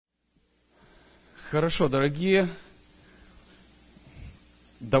Хорошо, дорогие,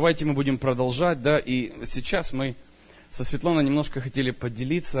 давайте мы будем продолжать, да, и сейчас мы со Светланой немножко хотели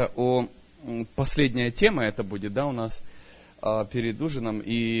поделиться о последняя тема, это будет, да, у нас перед ужином,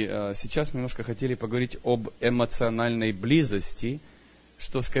 и сейчас мы немножко хотели поговорить об эмоциональной близости,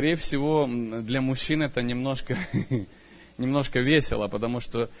 что, скорее всего, для мужчин это немножко весело, потому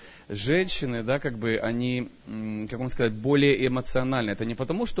что женщины, да, как бы они, как вам сказать, более эмоциональны. Это не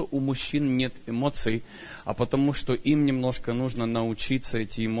потому, что у мужчин нет эмоций, а потому, что им немножко нужно научиться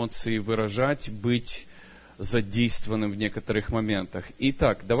эти эмоции выражать, быть задействованным в некоторых моментах.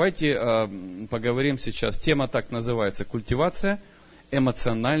 Итак, давайте поговорим сейчас. Тема так называется: культивация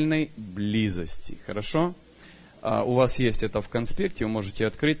эмоциональной близости. Хорошо? У вас есть это в конспекте, вы можете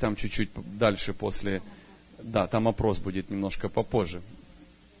открыть там чуть-чуть дальше после... Да, там опрос будет немножко попозже.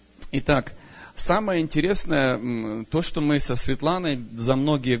 Итак, самое интересное, то, что мы со Светланой за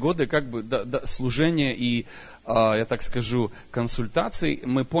многие годы как бы служения и, я так скажу, консультаций,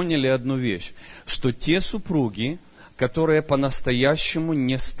 мы поняли одну вещь, что те супруги, которые по-настоящему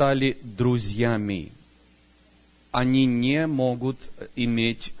не стали друзьями, они не могут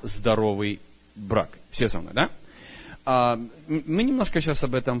иметь здоровый брак. Все со мной, да? Мы немножко сейчас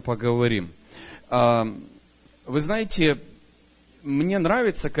об этом поговорим. Вы знаете, мне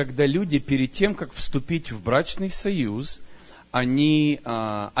нравится, когда люди перед тем, как вступить в брачный союз, они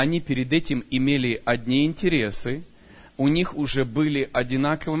перед этим имели одни интересы, у них уже были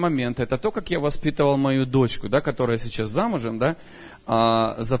одинаковые моменты. Это то, как я воспитывал мою дочку, да, которая сейчас замужем, да,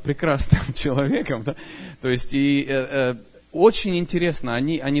 за прекрасным человеком. Да. То есть, очень интересно,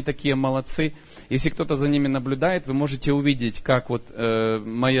 они такие молодцы. Если кто-то за ними наблюдает, вы можете увидеть, как вот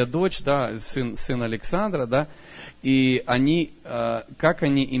моя дочь, да, сын Александра, да, и как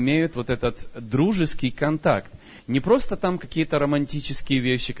они имеют вот этот дружеский контакт. Не просто там какие-то романтические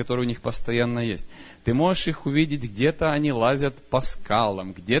вещи, которые у них постоянно есть. Ты можешь их увидеть, где-то они лазят по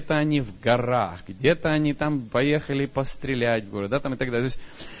скалам, где-то они в горах, где-то они там поехали пострелять в город, да, там и так далее. То есть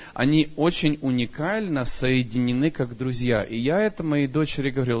они очень уникально соединены как друзья. И я это моей дочери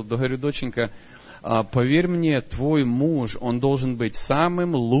говорю, доченька, поверь мне, твой муж, он должен быть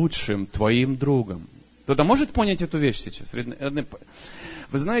самым лучшим твоим другом. Кто-то может понять эту вещь сейчас?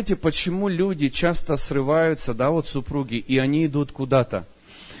 Вы знаете, почему люди часто срываются, да, вот супруги, и они идут куда-то?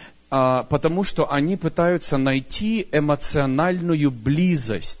 Потому что они пытаются найти эмоциональную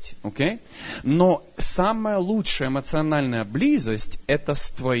близость, окей? Но самая лучшая эмоциональная близость – это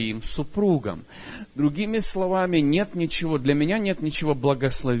с твоим супругом. Другими словами, для меня нет ничего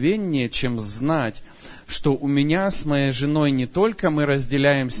благословеннее, чем знать, что у меня с моей женой не только мы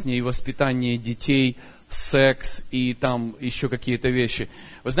разделяем с ней воспитание детей, секс и там еще какие-то вещи.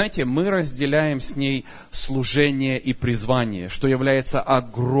 Вы знаете, мы разделяем с ней служение и призвание, что является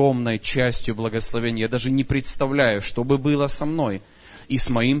огромной частью благословения. Я даже не представляю, что бы было со мной и с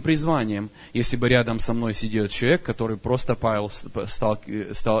моим призванием, если бы рядом со мной сидел человек, который просто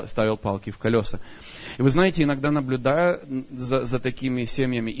ставил палки в колеса. И вы знаете, иногда наблюдая за такими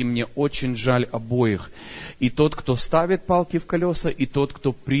семьями, и мне очень жаль обоих. И тот, кто ставит палки в колеса, и тот,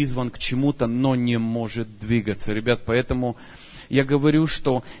 кто призван к чему-то, но не может двигаться. Ребят, поэтому я говорю,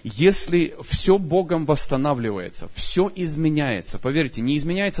 что если все Богом восстанавливается, все изменяется, поверьте, не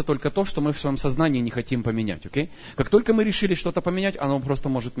изменяется только то, что мы в своем сознании не хотим поменять, окей? Как только мы решили что-то поменять, оно просто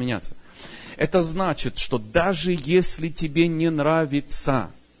может меняться. Это значит, что даже если тебе не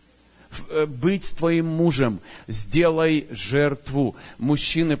нравится быть с твоим мужем, сделай жертву.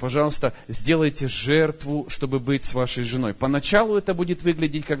 Мужчины, пожалуйста, сделайте жертву, чтобы быть с вашей женой. Поначалу это будет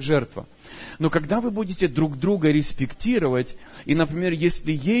выглядеть как жертва. Но когда вы будете друг друга респектировать, и, например,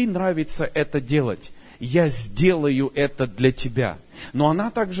 если ей нравится это делать, я сделаю это для тебя. Но она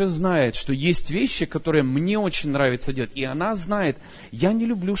также знает, что есть вещи, которые мне очень нравится делать. И она знает, я не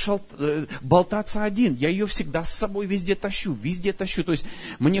люблю болтаться один. Я ее всегда с собой везде тащу. То есть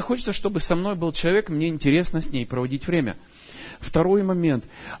мне хочется, чтобы со мной был человек, мне интересно с ней проводить время. Второй момент.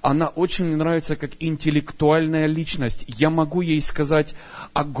 Она очень мне нравится как интеллектуальная личность. Я могу ей сказать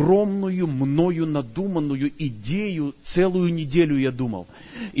огромную, мною надуманную идею, целую неделю я думал.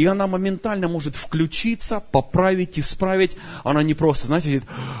 И она моментально может включиться, поправить, исправить. Она не просто, знаете, говорит,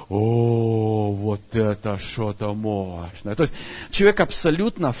 о, вот это что-то мощное. То есть человек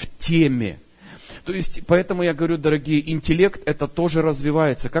абсолютно в теме. То есть, поэтому я говорю, дорогие, интеллект это тоже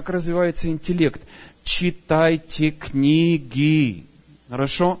развивается. Как развивается интеллект? Читайте книги.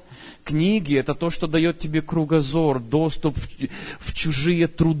 Хорошо? Книги – это то, что дает тебе кругозор, доступ в чужие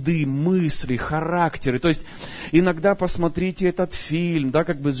труды, мысли, характеры. То есть иногда посмотрите этот фильм, да,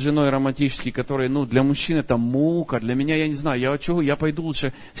 как бы с женой романтический, который, для мужчин это мука, для меня, я не знаю, я пойду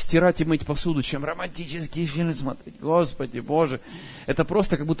лучше стирать и мыть посуду, чем романтический фильм смотреть. Господи, Боже, это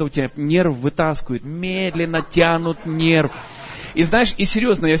просто как будто у тебя нерв вытаскивает, медленно тянут нерв. И знаешь, и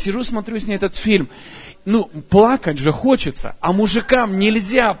серьезно, я сижу, смотрю с ней этот фильм, плакать же хочется, а мужикам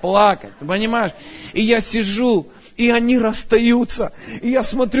нельзя плакать, ты понимаешь? И я сижу, и они расстаются, и я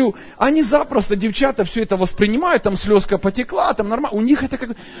смотрю, они запросто, девчата, все это воспринимают, там слезка потекла, там нормально, у них это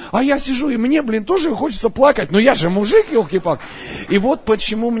как... А я сижу, и мне, тоже хочется плакать, но я же мужик, елки-палк. И вот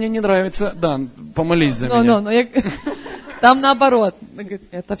почему мне не нравится, да, помолись за меня. Там наоборот.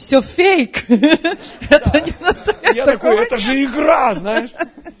 Это все фейк. Это не настоящее. Я такой, это же игра, знаешь.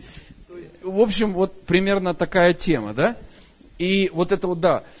 В общем, вот примерно такая тема, да? И вот это вот,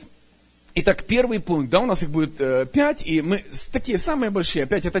 да. Итак, первый пункт, да, у нас их будет 5, и мы такие самые большие,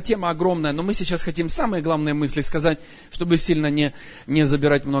 опять эта тема огромная, но мы сейчас хотим самые главные мысли сказать, чтобы сильно не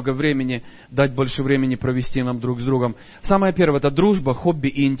забирать много времени, дать больше времени провести нам друг с другом. Самое первое, это дружба, хобби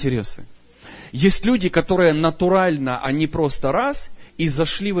и интересы. Есть люди, которые натурально, они просто раз и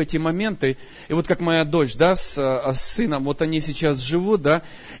зашли в эти моменты. И вот как моя дочь, да, с сыном, вот они сейчас живут, да,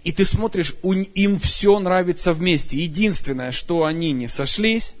 и ты смотришь, им все нравится вместе. Единственное, что они не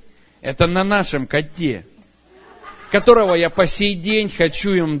сошлись, это на нашем коте, которого я по сей день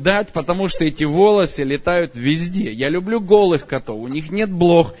хочу им дать, потому что эти волосы летают везде. Я люблю голых котов, у них нет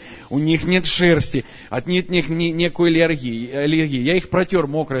блох, у них нет шерсти, от них некой аллергии. Я их протер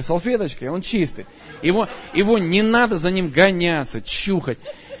мокрой салфеточкой, он чистый. Его не надо за ним гоняться, чухать.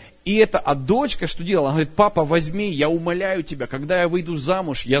 А дочка что делала? Она говорит, папа, возьми, я умоляю тебя, когда я выйду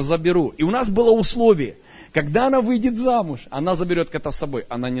замуж, я заберу. И у нас было условие, когда она выйдет замуж, она заберет кота с собой.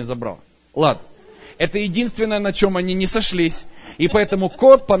 Она не забрала. Ладно. Это единственное, на чем они не сошлись. И поэтому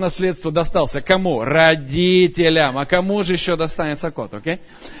кот по наследству достался кому? Родителям. А кому же еще достанется кот, окей?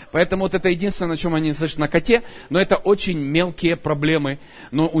 Поэтому вот это единственное, на чем они не сошлись, на коте. Но это очень мелкие проблемы.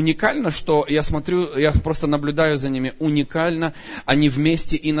 Но уникально, что я смотрю, я просто наблюдаю за ними. Уникально они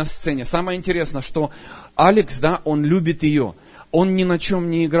вместе и на сцене. Самое интересное, что Алекс, да, он любит ее. Он ни на чем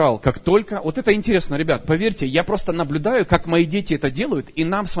не играл. Как только... Вот это интересно, ребят, поверьте, я просто наблюдаю, как мои дети это делают, и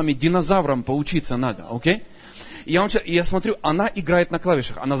нам с вами динозаврам поучиться надо, окей? Я смотрю, она играет на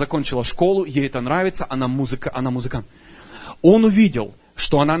клавишах, она закончила школу, ей это нравится, она музыкант. Он увидел,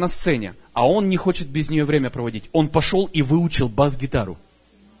 что она на сцене, а он не хочет без нее время проводить. Он пошел и выучил бас-гитару.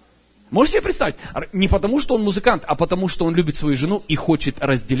 Можете себе представить? Не потому, что он музыкант, а потому, что он любит свою жену и хочет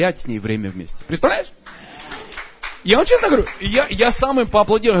разделять с ней время вместе. Представляешь? Я вам честно говорю, я сам им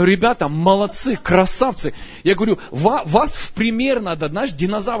поаплодирую, говорю, ребята, молодцы, красавцы. Я говорю, вас в пример надо, знаешь,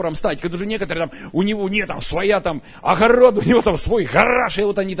 динозавром стать, когда уже некоторые там, у него нет там своя там огород, у него там свой гараж, и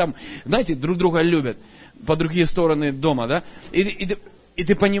вот они там, знаете, друг друга любят по другие стороны дома, да. И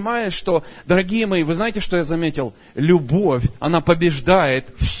ты понимаешь, что, дорогие мои, вы знаете, что я заметил? Любовь, она побеждает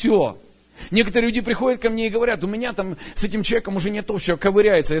все. Некоторые люди приходят ко мне и говорят, у меня там с этим человеком уже нет общего,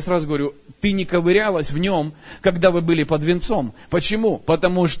 ковыряется. Я сразу говорю, ты не ковырялась в нем, когда вы были под венцом. Почему?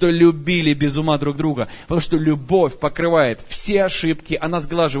 Потому что любили без ума друг друга. Потому что любовь покрывает все ошибки, она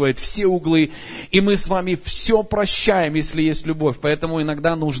сглаживает все углы. И мы с вами все прощаем, если есть любовь. Поэтому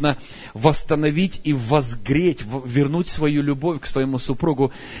иногда нужно восстановить и возгреть, вернуть свою любовь к своему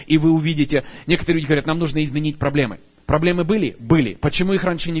супругу. И вы увидите, некоторые люди говорят, нам нужно изменить проблемы. Проблемы были? Были. Почему их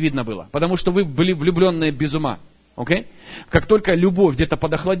раньше не видно было? Потому что вы были влюбленные без ума. Okay? Как только любовь где-то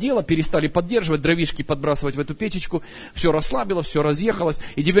подохладела, перестали поддерживать, дровишки подбрасывать в эту печечку, все расслабилось, все разъехалось,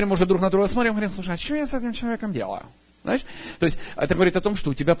 и теперь мы уже друг на друга смотрим и говорим, слушай, а что я с этим человеком делаю? Знаешь? То есть это говорит о том,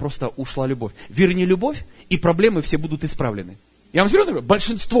 что у тебя просто ушла любовь. Верни любовь, и проблемы все будут исправлены. Я вам серьезно говорю,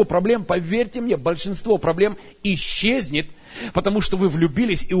 большинство проблем, поверьте мне, большинство проблем исчезнет, потому что вы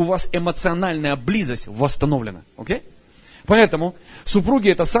влюбились, и у вас эмоциональная близость восстановлена. Okay? Поэтому супруги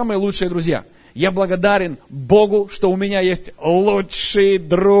это самые лучшие друзья. Я благодарен Богу, что у меня есть лучший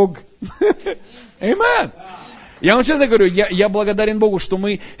друг. Аминь. Я вам честно говорю, я благодарен Богу, что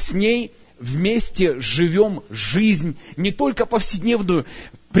мы с ней вместе живем жизнь, не только повседневную,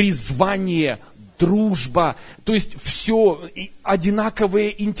 призвание, дружба, то есть все,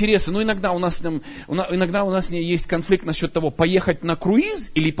 одинаковые интересы. Но иногда у нас с ней есть конфликт насчет того, поехать на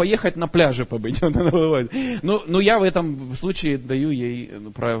круиз или поехать на пляже побыть. Но я в этом случае даю ей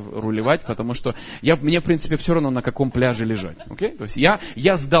право рулевать, потому что мне, в принципе, все равно, на каком пляже лежать. Okay? То есть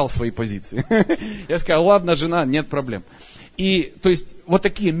я сдал свои позиции. Я сказал, ладно, жена, нет проблем. И, то есть, вот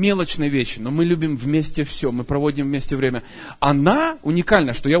такие мелочные вещи, но мы любим вместе все, мы проводим вместе время. Она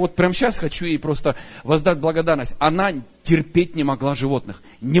уникальна, что я вот прямо сейчас хочу ей просто воздать благодарность. Она терпеть не могла животных.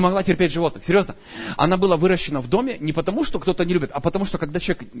 Не могла терпеть животных. Серьезно. Она была выращена в доме не потому, что кто-то не любит, а потому, что когда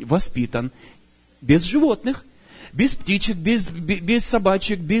человек воспитан без животных, без птичек, без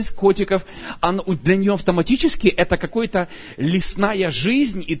собачек, без котиков, для нее автоматически это какая-то лесная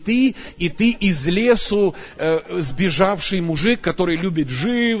жизнь, и ты из лесу сбежавший мужик, который любит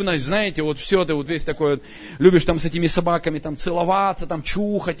живность, знаете, вот все, ты вот весь такой вот, любишь там с этими собаками там целоваться, там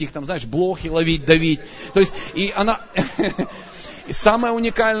чухать их, там, знаешь, блохи ловить, давить. То есть, и она... И самое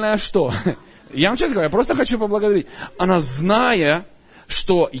уникальное что? Я вам честно говорю, я просто хочу поблагодарить. Она, зная,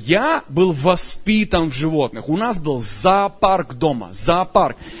 что я был воспитан в животных. У нас был зоопарк дома,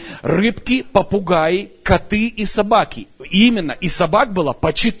 зоопарк. Рыбки, попугаи, коты и собаки. Именно, и собак было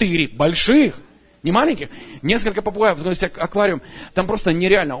по 4 больших, не маленьких. Несколько попугаев, то есть аквариум. Там просто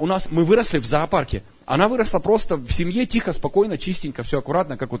нереально. Мы выросли в зоопарке. Она выросла просто в семье, тихо, спокойно, чистенько, все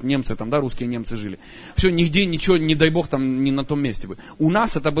аккуратно, как вот немцы там, да, русские немцы жили. Все, нигде ничего, не дай бог, там не на том месте. У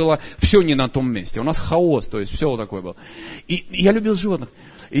нас это было все не на том месте. У нас хаос, то есть все вот такое было. И я любил животных.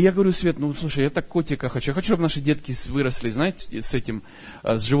 И я говорю, Свет, ну слушай, я так котика хочу. Я хочу, чтобы наши детки выросли, знаете,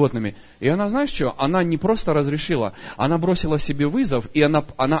 с животными. И она, знаешь что, она не просто разрешила, она бросила себе вызов, и она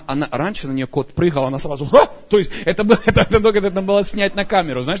раньше на нее кот прыгал, она сразу, то есть это было снять на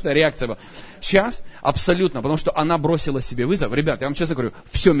камеру, знаешь, реакция была. Сейчас абсолютно, потому что она бросила себе вызов. Ребят, я вам честно говорю,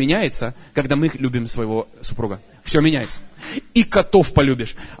 все меняется, когда мы любим своего супруга. Все меняется. И котов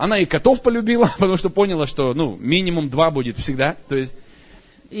полюбишь. Она и котов полюбила, потому что поняла, что, минимум 2 будет всегда, то есть...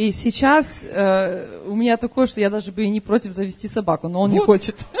 И сейчас у меня такое, что я даже бы и не против завести собаку, но он не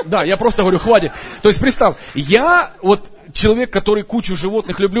хочет. Да, я просто говорю, хватит. То есть представь, я вот человек, который кучу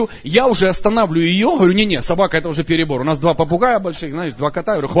животных люблю, я уже останавливаю ее, говорю, не-не, собака это уже перебор. У нас 2 попугая больших, знаешь, 2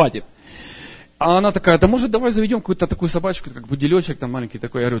 кота, я говорю, хватит. А она такая, да может давай заведем какую-то такую собачку, как будилечек там маленький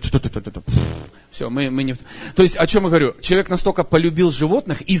такой. Я говорю, все, мы не... То есть о чем я говорю? Человек настолько полюбил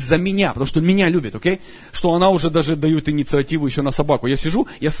животных из-за меня, потому что он меня любит, окей? Что она уже даже дает инициативу еще на собаку. Я сижу,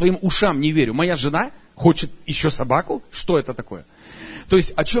 я своим ушам не верю. Моя жена хочет еще собаку? Что это такое? То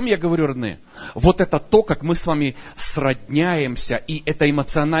есть, о чем я говорю, родные? Вот это то, как мы с вами сродняемся, и эта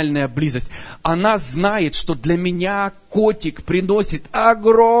эмоциональная близость. Она знает, что для меня котик приносит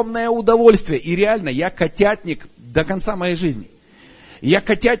огромное удовольствие. И реально, я котятник до конца моей жизни. Я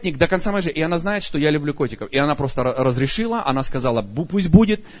котятник до конца моей жизни. И она знает, что я люблю котиков. И она просто разрешила, она сказала, пусть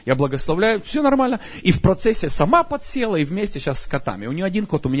будет, я благословляю, все нормально. И в процессе сама подсела, и вместе сейчас с котами. У нее один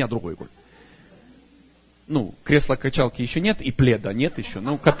кот, у меня другой кот. Кресла-качалки еще нет, и пледа нет еще.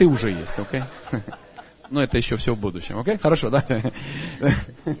 Коты уже есть, окей? Но это еще все в будущем, окей? Хорошо, да?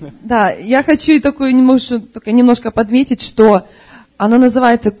 Да, я хочу только немножко подметить, что она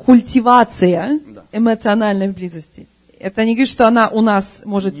называется культивация эмоциональной близости. Это не говорит, что она у нас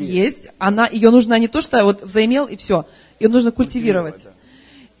может есть. Ее нужно не то, что вот взаимел и все. Ее нужно культивировать.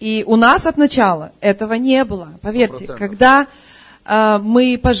 И у нас от начала этого не было. Поверьте, 100%. Когда...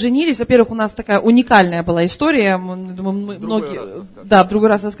 мы поженились, во-первых, у нас такая уникальная была история, думаю, в другой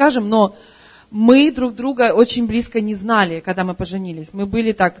раз расскажем, но мы друг друга очень близко не знали, когда мы поженились. Мы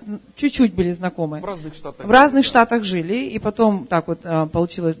были так, чуть-чуть были знакомы. В разных штатах жили, и потом так вот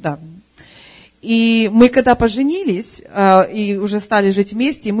получилось, да. И мы когда поженились, и уже стали жить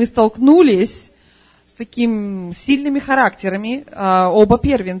вместе, мы столкнулись с такими сильными характерами, оба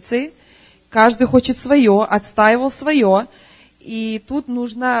первенцы, каждый хочет свое, отстаивал свое. И тут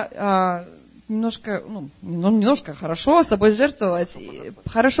нужно немножко хорошо собой жертвовать,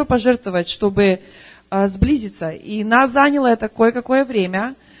 хорошо пожертвовать, чтобы сблизиться. И нас заняло это кое-какое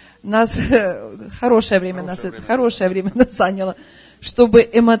время, хорошее время нас заняло, чтобы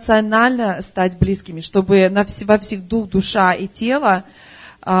эмоционально стать близкими, чтобы во всех дух, душа и тело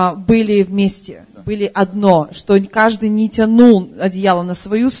были вместе, были одно, что каждый не тянул одеяло на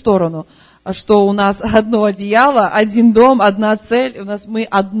свою сторону, а что у нас одно одеяло, один дом, одна цель, у нас мы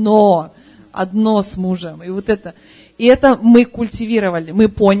одно с мужем. И это мы культивировали. Мы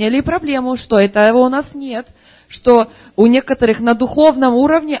поняли проблему, что этого у нас нет, что у некоторых на духовном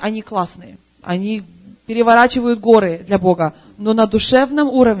уровне они классные, они переворачивают горы для Бога, но на душевном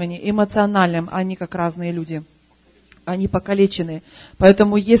уровне, эмоциональном, они как разные люди. Они покалечены.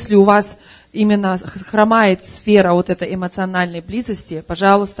 Поэтому если у вас именно хромает сфера вот этой эмоциональной близости,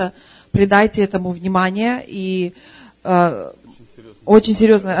 пожалуйста, придайте этому внимание и очень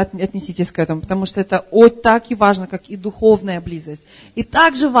серьезно отнеситесь к этому, потому что это так и важно, как и духовная близость. И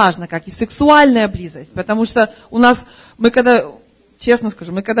так же важно, как и сексуальная близость, потому что честно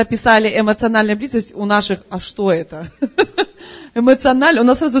скажу, мы когда писали эмоциональная близость, у наших, а что это? эмоционально, у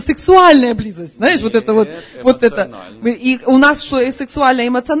нас сразу сексуальная близость, знаешь, вот это вот, вот это. И у нас что, и сексуальное, и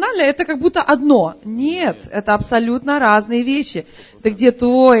эмоциональное, это как будто одно. Нет, это абсолютно разные вещи. Это где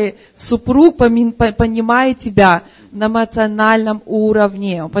твой супруг понимает тебя на эмоциональном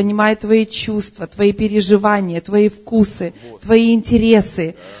уровне, он понимает твои чувства, твои переживания, твои вкусы, твои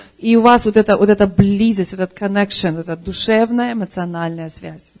интересы. И у вас вот эта близость, вот этот connection, вот эта душевная, эмоциональная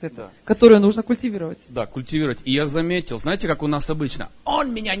связь, вот это, которую нужно культивировать. Да, культивировать. И я заметил, знаете, как у нас обычно?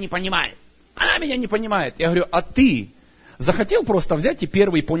 Он меня не понимает, она меня не понимает. Я говорю, а ты захотел просто взять и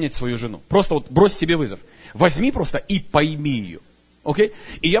первый понять свою жену? Просто вот брось себе вызов. Возьми просто и пойми ее. Окей?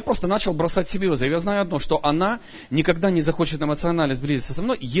 И я просто начал бросать себе вызов. Я знаю одно, что она никогда не захочет эмоционально сблизиться со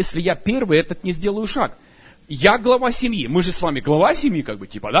мной, если я первый этот не сделаю шаг. Я глава семьи. Мы же с вами глава семьи, как бы,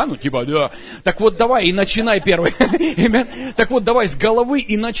 типа, да? Ну, типа, да. Так вот, давай и начинай первый. Так вот, давай с головы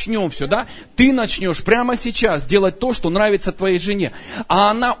и начнем все, да? Ты начнешь прямо сейчас делать то, что нравится твоей жене.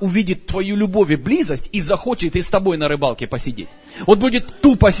 А она увидит твою любовь и близость и захочет и с тобой на рыбалке посидеть. Вот будет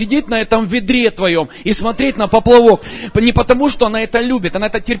тупо сидеть на этом ведре твоем и смотреть на поплавок. Не потому, что она это любит, она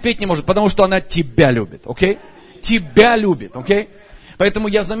это терпеть не может, потому что она тебя любит, окей? Тебя любит, окей? Поэтому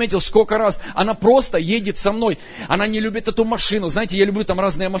я заметил, сколько раз она просто едет со мной. Она не любит эту машину. Знаете, я люблю там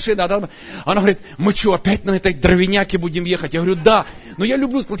разные машины. Она говорит, мы что, опять на этой дровяняке будем ехать? Я говорю, да. Но я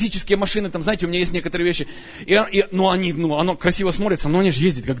люблю классические машины. Там, знаете, у меня есть некоторые вещи. Оно красиво смотрится, но они же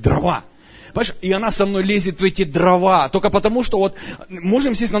ездят как дрова. Понимаешь? И она со мной лезет в эти дрова. Только потому, что вот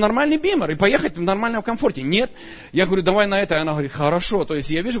можем сесть на нормальный бимер и поехать в нормальном комфорте. Нет. Я говорю, давай на это. И она говорит, хорошо. То есть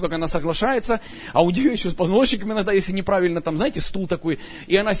я вижу, как она соглашается. А у нее еще с позвоночником иногда, если неправильно, там, знаете, стул такой.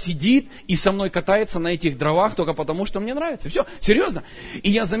 И она сидит и со мной катается на этих дровах только потому, что мне нравится. Все, серьезно.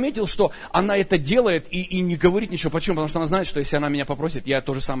 И я заметил, что она это делает и не говорит ничего. Почему? Потому что она знает, что если она меня попросит, я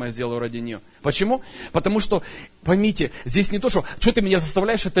то же самое сделаю ради нее. Почему? Потому что, поймите, здесь не то, что ты меня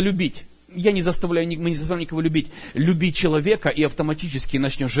заставляешь это любить. Мы не заставляем никого любить. Люби человека и автоматически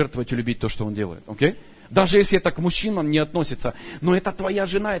начнешь жертвовать и любить то, что он делает. Okay? Даже если это к мужчинам не относится. Но это твоя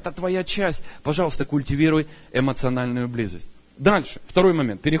жена, это твоя часть. Пожалуйста, культивируй эмоциональную близость. Дальше. Второй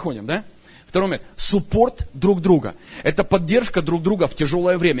момент. Переходим, да? Второй момент. Суппорт друг друга. Это поддержка друг друга в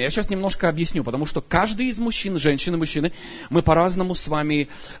тяжелое время. Я сейчас немножко объясню, потому что каждый из мужчин, женщин и мужчины, мы по-разному с вами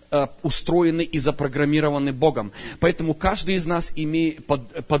устроены и запрограммированы Богом. Поэтому каждый из нас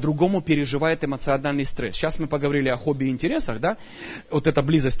по-другому переживает эмоциональный стресс. Сейчас мы поговорили о хобби и интересах, да? Вот эта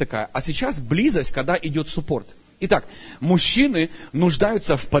близость такая. А сейчас близость, когда идет суппорт. Итак, мужчины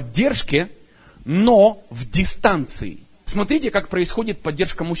нуждаются в поддержке, но в дистанции. Смотрите, как происходит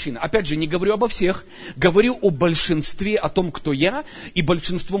поддержка мужчины. Опять же, не говорю обо всех, говорю о большинстве, о том, кто я, и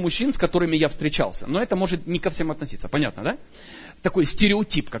большинство мужчин, с которыми я встречался. Но это может не ко всем относиться, понятно, да? Такой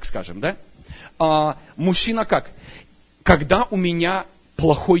стереотип, как скажем, да? Мужчина как? Когда у меня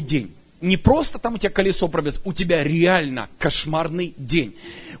плохой день. Не просто там у тебя колесо пробилось, у тебя реально кошмарный день.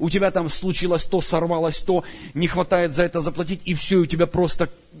 У тебя там случилось то, сорвалось то, не хватает за это заплатить, и все, у тебя просто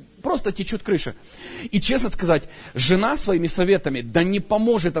течет крыша. И честно сказать, жена своими советами, да не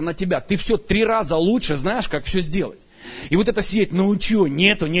поможет она тебя. Ты все 3 раза лучше знаешь, как все сделать. И вот это сидеть, ну чего,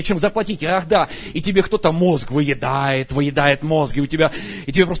 нечем заплатить, ах да. И тебе кто-то мозг выедает мозг, и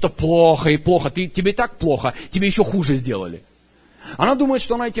тебе просто плохо и плохо. Тебе и так плохо, тебе еще хуже сделали. Она думает,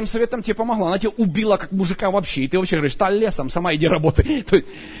 что она этим советом тебе помогла. Она тебя убила как мужика вообще. И ты вообще говоришь, лесом, сама иди работай.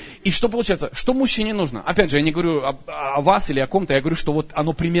 И что получается? Что мужчине нужно? Опять же, я не говорю о вас или о ком-то, я говорю, что вот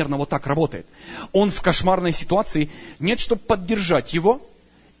оно примерно вот так работает. Он в кошмарной ситуации, нет, чтобы поддержать его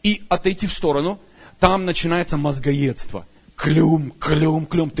и отойти в сторону. Там начинается мозгоедство. Клюм,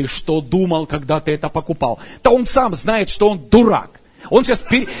 ты что думал, когда ты это покупал? Да он сам знает, что он дурак. Он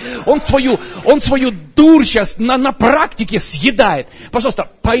свою дурь сейчас на практике съедает.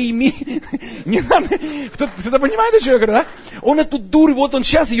 Пожалуйста, пойми. Не надо. Кто-то понимает, что я говорю, да? Он эту дурь, вот он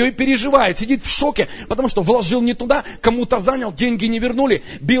сейчас ее и переживает. Сидит в шоке, потому что вложил не туда, кому-то занял, деньги не вернули,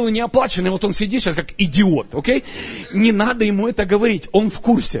 билы не оплачены. Вот он сидит сейчас как идиот, окей? Не надо ему это говорить. Он в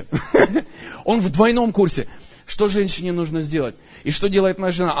курсе. Он в двойном курсе. Что женщине нужно сделать? И что делает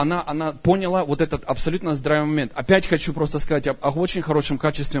моя жена? Она поняла вот этот абсолютно здравый момент. Опять хочу просто сказать о очень хорошем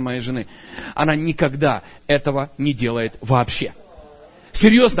качестве моей жены. Она никогда этого не делает вообще.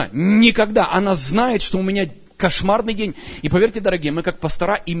 Серьезно, никогда. Она знает, что у меня кошмарный день. И поверьте, дорогие, мы как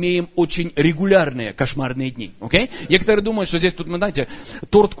пастора имеем очень регулярные кошмарные дни. Okay? Некоторые думают, что здесь тут мы, знаете,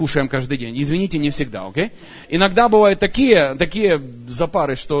 торт кушаем каждый день. Извините, не всегда. Okay? Иногда бывают такие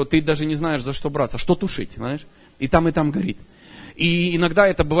запары, что ты даже не знаешь, за что браться, что тушить, знаешь. И там горит. И иногда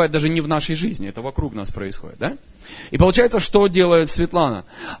это бывает даже не в нашей жизни, это вокруг нас происходит, да? И получается, что делает Светлана?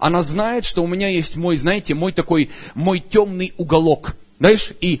 Она знает, что у меня есть мой, знаете, мой темный уголок.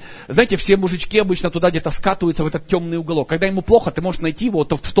 Знаешь, и, знаете, все мужички обычно туда где-то скатываются в этот темный уголок. Когда ему плохо, ты можешь найти его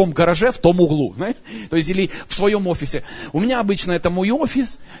в том гараже, в том углу, знаешь? То есть, или в своем офисе. У меня обычно это мой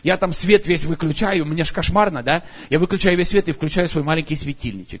офис, я там свет весь выключаю, мне ж кошмарно, да? Я выключаю весь свет и включаю свой маленький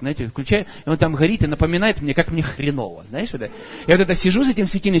светильничек, знаете, включаю, и он там горит и напоминает мне, как мне хреново, знаешь? Я вот это сижу с этим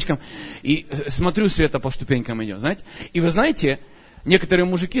светильничком и смотрю, света по ступенькам идет, знаете? И вы знаете, некоторые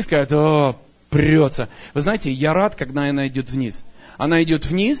мужики скажут, прется. Вы знаете, я рад, когда она идет вниз. Она идет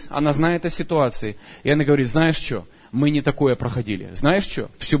вниз, она знает о ситуации. И она говорит, знаешь что, мы не такое проходили. Знаешь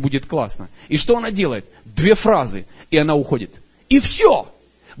что, все будет классно. И что она делает? 2 фразы, и она уходит. И все.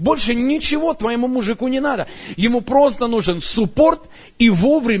 Больше ничего твоему мужику не надо. Ему просто нужен суппорт и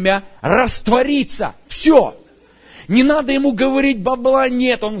вовремя раствориться. Все. Не надо ему говорить, бабла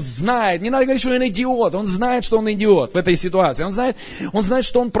нет, он знает. Не надо говорить, что он идиот. Он знает, что он идиот в этой ситуации. Он знает,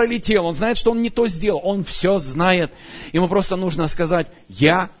 что он пролетел. Он знает, что он не то сделал. Он все знает. Ему просто нужно сказать,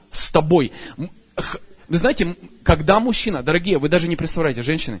 я с тобой. Вы знаете, когда мужчина, дорогие, вы даже не представляете,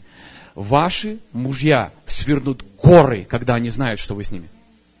 женщины, ваши мужья свернут горы, когда они знают, что вы с ними.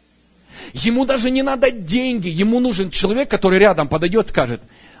 Ему даже не надо деньги. Ему нужен человек, который рядом подойдет, скажет,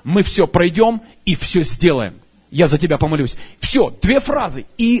 мы все пройдем и все сделаем. Я за тебя помолюсь. Все, 2 фразы,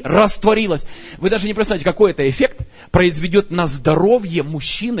 и растворилась. Вы даже не представляете, какой это эффект произведет на здоровье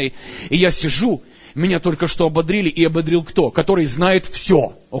мужчины. И я сижу, меня только что ободрили, и ободрил кто? Который знает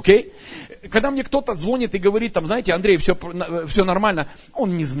все, окей? Когда мне кто-то звонит и говорит, там, знаете, Андрей, все нормально,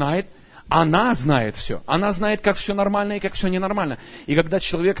 он не знает. Она знает все. Она знает, как все нормально и как все ненормально. И когда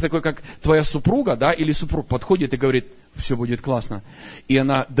человек такой, как твоя супруга, да, или супруг подходит и говорит, все будет классно. И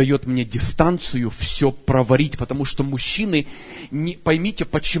она дает мне дистанцию все проварить, потому что мужчины, поймите,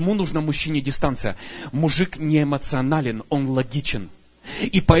 почему нужна мужчине дистанция. Мужик не эмоционален, он логичен.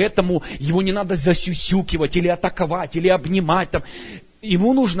 И поэтому его не надо засюсюкивать, или атаковать, или обнимать. Там.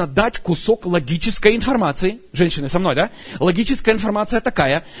 Ему нужно дать кусок логической информации. Женщины со мной, да? Логическая информация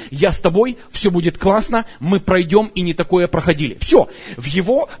такая. Я с тобой, все будет классно, мы пройдем и не такое проходили. Все. В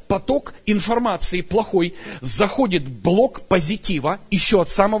его поток информации плохой заходит блок позитива еще от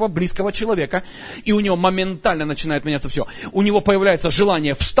самого близкого человека. И у него моментально начинает меняться все. У него появляется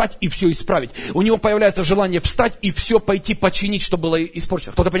желание встать и все исправить. У него появляется желание встать и все пойти починить, что было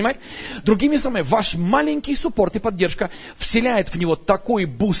испорчено. Кто-то понимает? Другими словами, ваш маленький суппорт и поддержка вселяет в него такой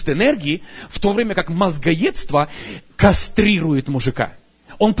буст энергии, в то время как мозгоедство кастрирует мужика.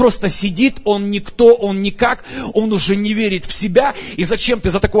 Он просто сидит, он никто, он никак, он уже не верит в себя. И зачем ты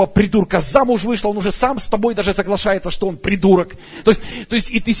за такого придурка замуж вышла? Он уже сам с тобой даже соглашается, что он придурок. То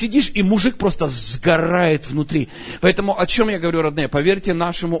есть и ты сидишь, и мужик просто сгорает внутри. Поэтому о чем я говорю, родные? Поверьте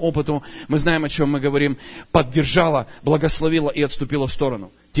нашему опыту, мы знаем, о чем мы говорим. Поддержала, благословила и отступила в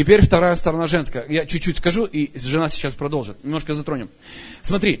сторону. Теперь вторая сторона женская. Я чуть-чуть скажу, и жена сейчас продолжит. Немножко затронем.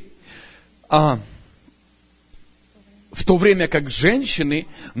 Смотри. В то время как женщины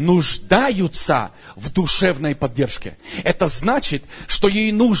нуждаются в душевной поддержке. Это значит, что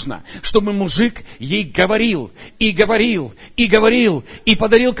ей нужно, чтобы мужик ей говорил, и говорил, и говорил, и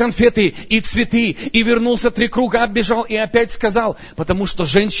подарил конфеты, и цветы, и вернулся 3 круга, оббежал и опять сказал. Потому что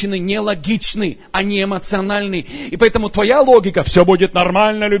женщины не логичны, они эмоциональны. И поэтому твоя логика, все будет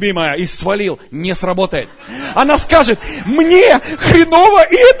нормально, любимая, и свалил, не сработает. Она скажет, мне хреново,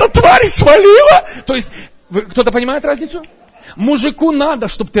 и эта тварь свалила. То есть, кто-то понимает разницу? Мужику надо,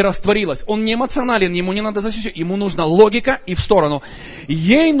 чтобы ты растворилась. Он не эмоционален, ему не надо засюсюкать. Ему нужна логика и в сторону.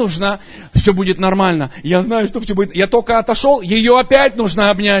 Ей нужно, все будет нормально. Я знаю, что все будет. Я только отошел, ее опять нужно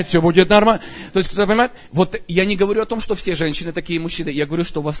обнять, все будет нормально. То есть, кто-то понимает? Вот я не говорю о том, что все женщины такие мужчины. Я говорю,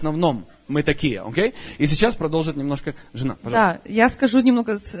 что в основном мы такие, окей? И сейчас продолжит немножко жена. Пожалуйста. Да, я скажу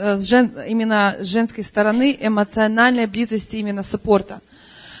немного именно с женской стороны, эмоциональной близости именно саппорта.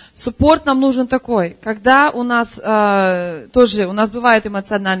 Суппорт нам нужен такой, когда у нас у нас бывают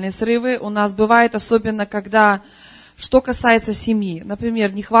эмоциональные срывы, у нас бывает особенно, когда, что касается семьи,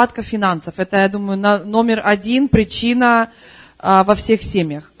 например, нехватка финансов, это, я думаю, номер 1 причина во всех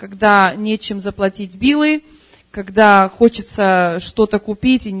семьях, когда нечем заплатить биллы, когда хочется что-то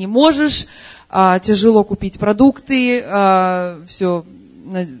купить и не можешь, тяжело купить продукты, все,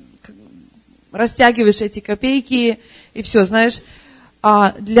 растягиваешь эти копейки и все, знаешь.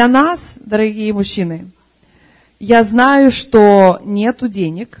 Для нас, дорогие мужчины, я знаю, что нету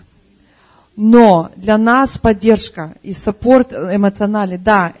денег, но для нас поддержка и саппорт эмоциональный,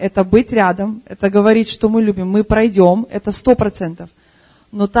 да, это быть рядом, это говорить, что мы любим, мы пройдем, это 100%,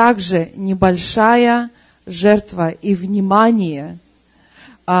 но также небольшая жертва и внимание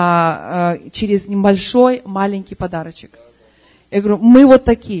через небольшой маленький подарочек. Я говорю, мы вот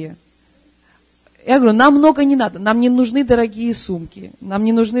такие. Я говорю, нам много не надо, нам не нужны дорогие сумки, нам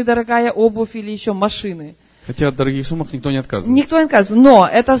не нужны дорогая обувь или еще машины. Хотя от дорогих сумок никто не отказывается. Никто не отказывается. Но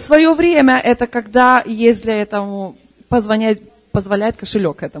это в свое время, это когда есть для этого, позволяет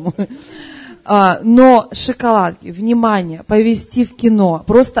кошелек этому. Но шоколадки, внимание, повезти в кино,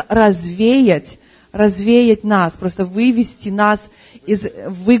 просто развеять нас, просто вывести нас,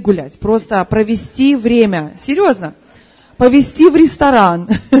 выгулять, просто провести время. Серьезно. Повезти в ресторан.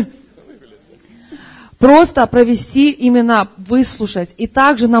 Просто провести, именно выслушать. И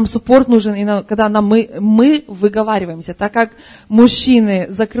также нам суппорт нужен, когда мы выговариваемся. Так как мужчины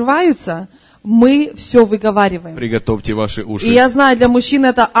закрываются, мы все выговариваем. Приготовьте ваши уши. И я знаю, для мужчин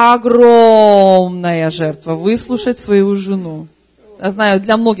это огромная жертва. Выслушать свою жену. Я знаю,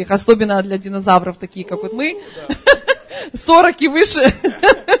 для многих, особенно для динозавров, такие как вот мы, 40 и выше.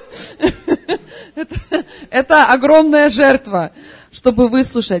 Это огромная жертва, чтобы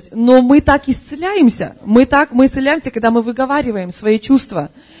выслушать. Но мы так исцеляемся. Мы исцеляемся, когда мы выговариваем свои чувства.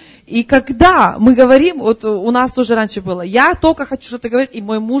 И когда мы говорим, вот у нас тоже раньше было, я только хочу что-то говорить, и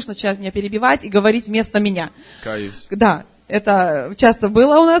мой муж начинает меня перебивать и говорить вместо меня. Каюсь. Да, это часто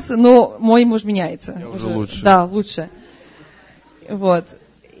было у нас, но мой муж меняется. Я уже лучше. Да, лучше. Вот.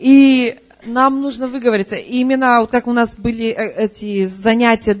 И нам нужно выговориться. И именно, вот как у нас были эти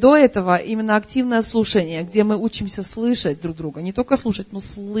занятия до этого, именно активное слушание, где мы учимся слышать друг друга. Не только слушать, но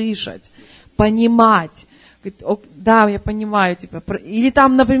слышать, понимать. Да, я понимаю тебя. Или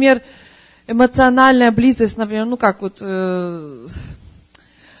там, например, эмоциональная близость, например, ну как вот,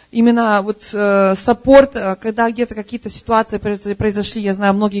 именно вот саппорт, когда где-то какие-то ситуации произошли, я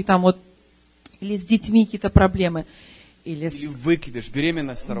знаю, многие там вот, или с детьми какие-то проблемы. Или выкидыш,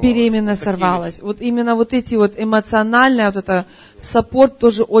 беременность сорвалась. Беременность сорвалась. Вот именно вот эти вот эмоциональные, вот это саппорт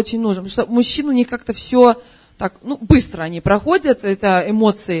тоже очень нужен. Потому что мужчин у них как-то все так, ну, быстро они проходят, это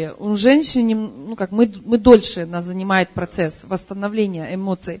эмоции. У женщин, ну, как мы дольше, нас занимает процесс восстановления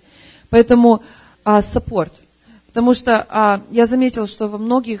эмоций. Поэтому саппорт. Потому что я заметила, что во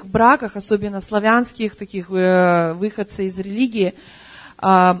многих браках, особенно славянских, таких выходцев из религии,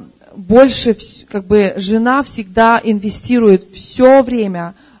 больше, как бы, жена всегда инвестирует все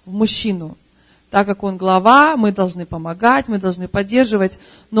время в мужчину. Так как он глава, мы должны помогать, мы должны поддерживать,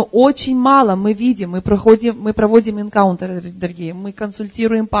 но очень мало мы видим, мы проводим энкаунтеры, дорогие, мы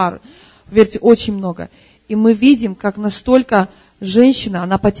консультируем пар, верьте, очень много. И мы видим, как настолько женщина,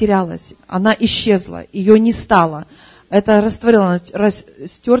 она потерялась, она исчезла, ее не стало. Это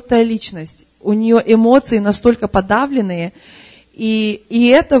растертая личность, у нее эмоции настолько подавленные,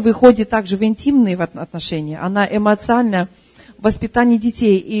 и это выходит также в интимные отношения. Она эмоционально, воспитание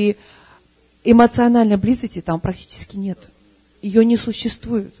детей, и эмоциональной близости там практически нет. Ее не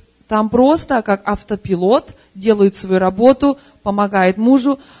существует. Там просто как автопилот делают свою работу, помогает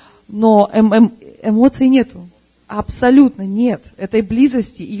мужу, но эмоций нету. Абсолютно нет. Этой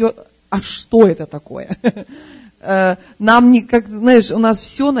близости, ее... А что это такое? Нам, как, знаешь, у нас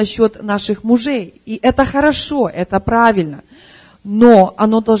все насчет наших мужей. И это хорошо, это правильно. Но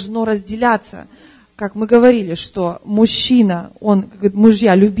оно должно разделяться. Как мы говорили, что мужчина, он говорит,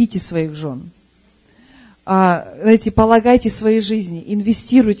 мужья, любите своих жен. Знаете, полагайте своей жизни,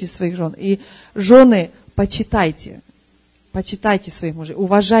 инвестируйте в своих жен. И жены, почитайте своих мужей,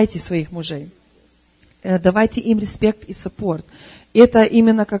 уважайте своих мужей. Давайте им респект и саппорт. Это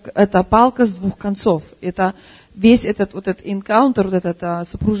именно как эта палка с двух концов. Это весь этот вот этот энкаунтер, вот этот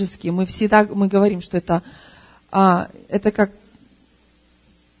супружеский, мы говорим, что это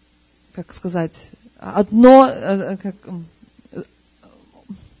как сказать,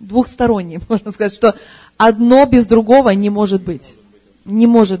 двухстороннее, можно сказать, что одно без другого не может быть. Не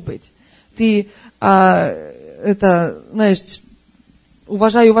может быть. Ты знаешь,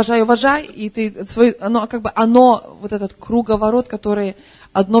 уважай, и ты оно, вот этот круговорот, который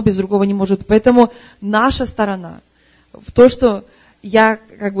одно без другого не может. Поэтому наша сторона, в то, что я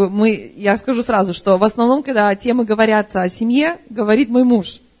скажу сразу, что в основном, когда темы говорятся о семье, говорит мой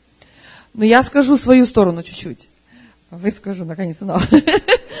муж. Но я скажу свою сторону чуть-чуть. Выскажу, наконец-то. Но.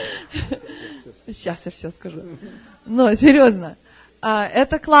 Сейчас я все скажу. Но, серьезно.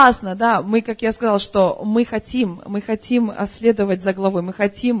 Это классно, да. Мы, как я сказала, что мы хотим следовать за главой, мы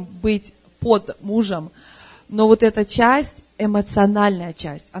хотим быть под мужем. Но вот эта часть, эмоциональная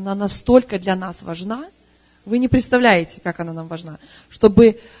часть, она настолько для нас важна. Вы не представляете, как она нам важна.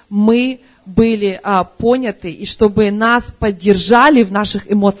 Чтобы мы были поняты и чтобы нас поддержали в наших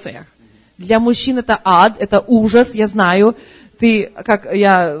эмоциях. Для мужчин это ад, это ужас, я знаю.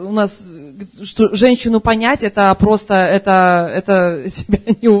 У нас что женщину понять, это просто, это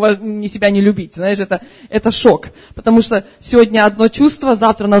себя не любить, знаешь, это шок. Потому что сегодня одно чувство,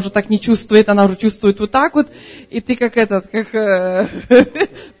 завтра она уже так не чувствует, она уже чувствует вот так вот, и ты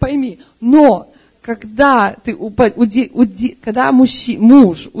пойми. Но, когда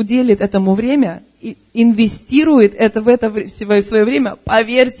муж уделит этому время, и инвестирует в свое время,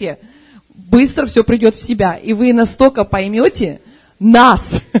 поверьте, быстро все придет в себя. И вы настолько поймете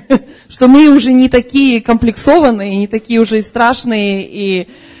нас, что мы уже не такие комплексованные, не такие уже и страшные, и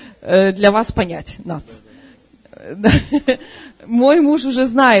для вас понять нас. Мой муж уже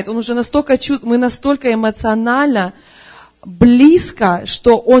знает, он уже настолько чувствует, мы настолько эмоционально близко,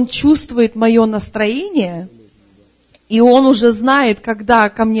 что он чувствует мое настроение, и он уже знает, когда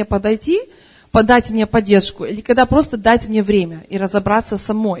ко мне подойти, подать мне поддержку, или когда просто дать мне время и разобраться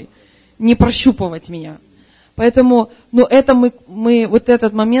самой, не прощупывать меня. Поэтому, это мы вот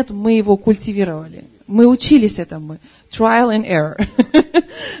этот момент, мы его культивировали. Мы учились этому. Trial and error.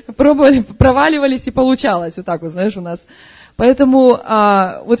 Пробовали, проваливались и получалось. Вот так вот, знаешь, у нас. Поэтому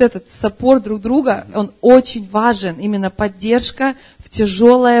вот этот саппорт друг друга, он очень важен. Именно поддержка в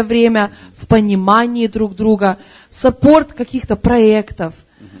тяжелое время, в понимании друг друга. Саппорт каких-то проектов,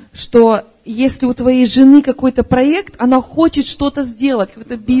 что если у твоей жены какой-то проект, она хочет что-то сделать,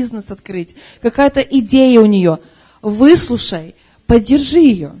 какой-то бизнес открыть, какая-то идея у нее, выслушай, поддержи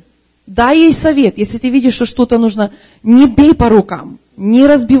ее, дай ей совет. Если ты видишь, что что-то нужно, не бей по рукам, не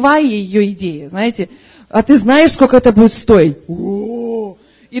разбивай ее идеи, знаете, а ты знаешь, сколько это будет стоить.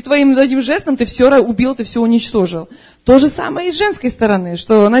 И твоим этим жестом ты все убил, ты все уничтожил. То же самое и с женской стороны,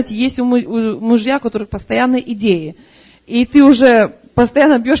 что, знаете, есть у мужья, у которых постоянные идеи, и ты уже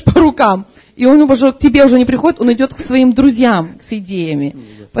постоянно бьешь по рукам, и он уже к тебе уже не приходит, он идет к своим друзьям с идеями.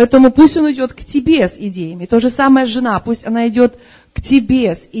 Поэтому пусть он идет к тебе с идеями. То же самое жена, пусть она идет к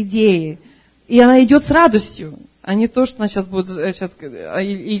тебе с идеей. И она идет с радостью, а не то, что она сейчас будет,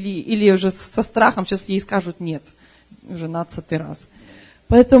 или уже со страхом сейчас ей скажут нет, уже 15-й раз.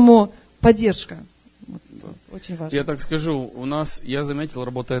 Поэтому поддержка. Очень важно. Я так скажу, у нас, я заметил,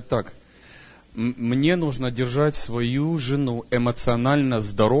 работает так. Мне нужно держать свою жену эмоционально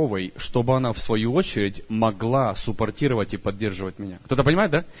здоровой, чтобы она, в свою очередь, могла суппортировать и поддерживать меня. Кто-то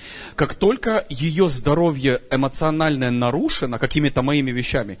понимает, да? Как только ее здоровье эмоциональное нарушено какими-то моими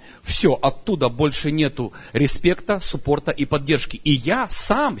вещами, все, оттуда больше нету респекта, суппорта и поддержки. И я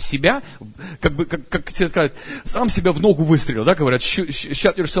сам себя, как все сказать, сам себя в ногу выстрелил, да, говорят,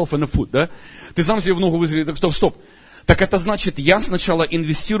 shot yourself in the foot, да? Ты сам себе в ногу выстрелил, так стоп. Так это значит, я сначала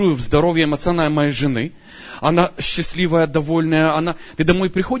инвестирую в здоровье эмоциональное моей жены. Она счастливая, довольная. Ты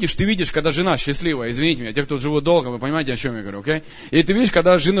домой приходишь, ты видишь, когда жена счастливая. Извините меня, те, кто живут долго, вы понимаете, о чем я говорю, окей? И ты видишь,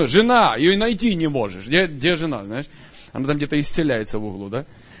 когда жена, ее найти не можешь. Где жена, знаешь? Она там где-то исцеляется в углу, да?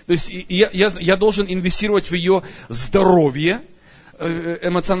 То есть я должен инвестировать в ее здоровье,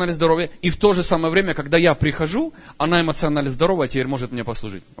 эмоциональное здоровье, и в то же самое время, когда я прихожу, она эмоционально здоровая, теперь может мне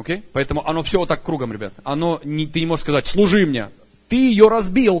послужить, окей? Поэтому оно все вот так кругом, ребят. Ты не можешь сказать, служи мне. Ты ее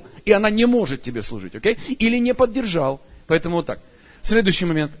разбил, и она не может тебе служить, окей? Или не поддержал. Поэтому вот так. Следующий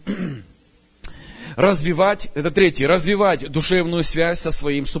момент. Это третий, развивать душевную связь со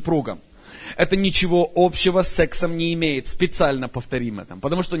своим супругом. Это ничего общего с сексом не имеет. Специально повторим это.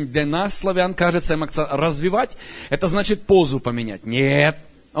 Потому что для нас, славян, кажется, развивать, это значит позу поменять. Нет.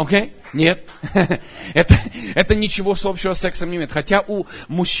 Окей? Нет. Это ничего общего с сексом не имеет. Хотя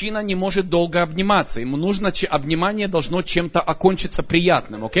мужчина не может долго обниматься. Ему нужно, обнимание должно чем-то окончиться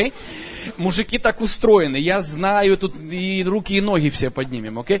приятным. Окей? Мужики так устроены. Я знаю, тут и руки, и ноги все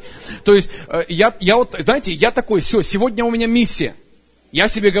поднимем. Окей? То есть, я вот, знаете, я такой, все, сегодня у меня миссия. Я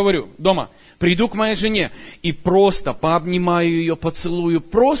себе говорю дома, приду к моей жене и просто пообнимаю ее, поцелую,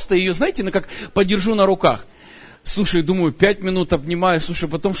 просто ее, знаете, как подержу на руках. Слушай, думаю, 5 минут обнимаю, слушай,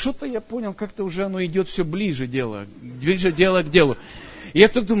 потом что-то я понял, как-то уже оно идет все ближе дело к делу. И я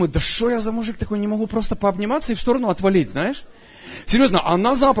так думаю, да что я за мужик такой, не могу просто пообниматься и в сторону отвалить, знаешь? Серьезно,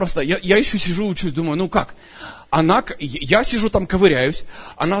 она запросто, я еще сижу, учусь, думаю, ну как? Я сижу там, ковыряюсь,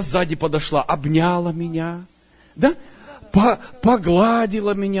 она сзади подошла, обняла меня, да?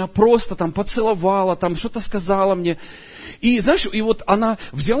 Погладила меня, просто там поцеловала, там что-то сказала мне. И знаешь, и вот она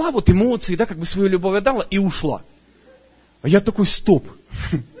взяла вот эмоции, да, как бы свою любовь отдала и ушла. А я такой, стоп.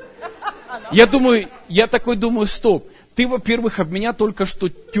 Я такой думаю, стоп. Ты, во-первых, об меня только что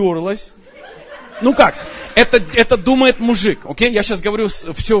терлась. Ну как? Это думает мужик, окей? Я сейчас говорю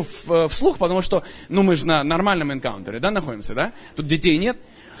все вслух, потому что, мы же на нормальном энкаунтере, да, находимся, да? Тут детей нет.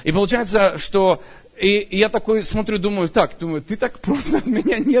 И получается, что И я такой смотрю, думаю, ты так просто от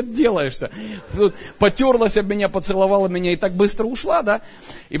меня не отделаешься. Тут потерлась об меня, поцеловала меня и так быстро ушла, да?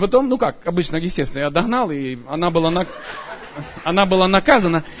 И потом, ну как, обычно, естественно, я догнал, и она была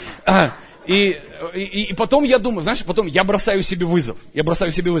наказана. И потом я думаю, знаешь, потом я бросаю себе вызов. Я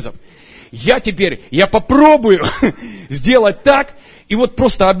попробую сделать так, и вот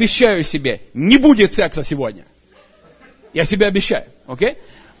просто обещаю себе, не будет секса сегодня. Я себе обещаю, окей?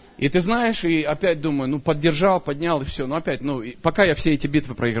 И ты знаешь, и опять думаю, поддержал, поднял, и все. Но опять, пока я все эти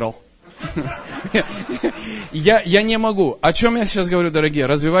битвы проиграл. Я не могу. О чем я сейчас говорю, дорогие?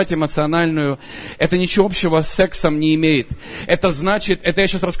 Развивать эмоциональную. Это ничего общего с сексом не имеет. Это значит, это я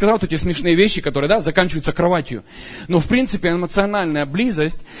сейчас рассказал вот эти смешные вещи, которые, заканчиваются кроватью. Но в принципе эмоциональная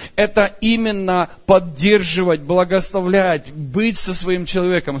близость, это именно поддерживать, благословлять, быть со своим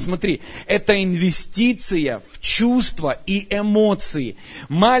человеком. Смотри, это инвестиция в чувства и эмоции.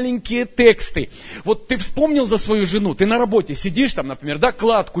 Маленькие тексты. Вот ты вспомнил за свою жену, ты на работе сидишь там, например,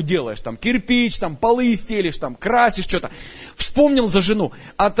 кладку делаешь, там кирпич, там полы стелишь, там красишь что-то. Вспомнил за жену,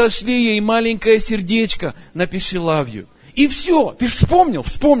 отошли ей маленькое сердечко, напиши love you. И все, ты вспомнил.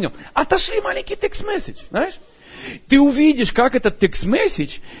 Отошли маленький текст-месседж, знаешь? Ты увидишь, как этот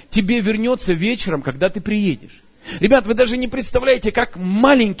текст-месседж тебе вернется вечером, когда ты приедешь. Ребят, вы даже не представляете, как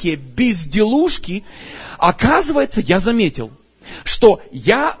маленькие безделушки, оказывается, я заметил, что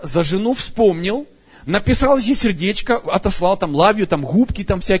я за жену вспомнил, написал ей сердечко, отослал там love you, там губки,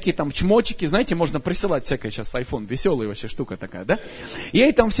 там всякие там чмочики, знаете, можно присылать всякое сейчас iPhone, веселая вообще штука такая, да? Я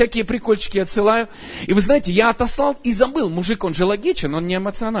ей там всякие прикольчики отсылаю, и вы знаете, я отослал и забыл, мужик, он же логичен, он не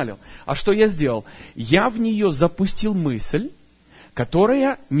эмоционален. А что я сделал? Я в нее запустил мысль,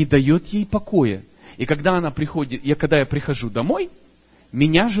 которая не дает ей покоя. И когда она приходит, когда я прихожу домой,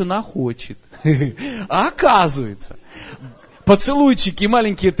 меня жена хочет. А оказывается, поцелуйчики и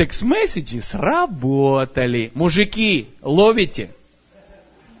маленькие текст-месседжи сработали. Мужики, ловите?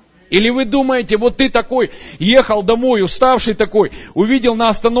 Или вы думаете, вот ты такой, ехал домой, уставший такой, увидел на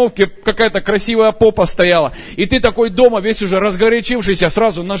остановке, какая-то красивая попа стояла, и ты такой дома, весь уже разгорячившийся,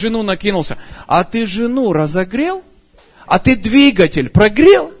 сразу на жену накинулся. А ты жену разогрел? А ты двигатель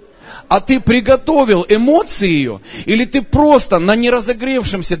прогрел? А ты приготовил эмоции ее? Или ты просто на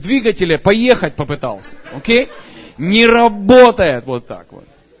неразогревшемся двигателе поехать попытался? Окей? Не работает вот так вот.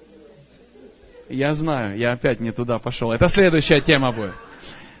 Я знаю, я опять не туда пошел. Это следующая тема будет.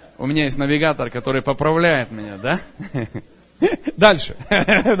 У меня есть навигатор, который поправляет меня, да? Дальше.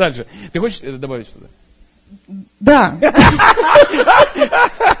 Ты хочешь добавить что-то? Да.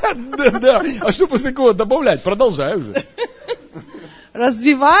 Да. А что после такого добавлять? Продолжай уже.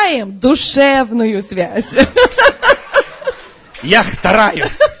 Развиваем душевную связь. Я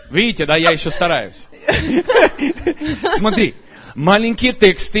стараюсь. Видите, да, я еще стараюсь. Смотри, маленькие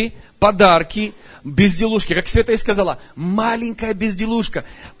тексты, подарки, безделушки. Как Света и сказала, маленькая безделушка.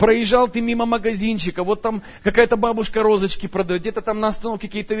 Проезжал ты мимо магазинчика, вот там какая-то бабушка розочки продает, где-то там на остановке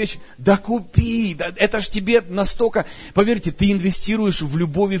какие-то вещи. Да купи, да, это ж тебе настолько, поверьте, ты инвестируешь в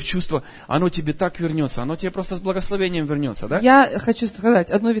любовь и в чувство, оно тебе так вернется, оно тебе просто с благословением вернется, да? Я хочу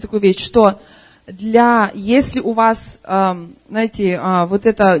сказать одну такую вещь, что если у вас, знаете, вот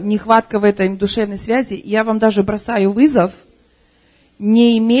эта нехватка в этой душевной связи, я вам даже бросаю вызов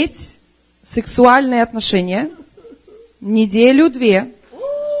не иметь сексуальные отношения неделю-две,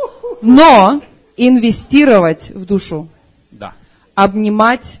 но инвестировать в душу, да.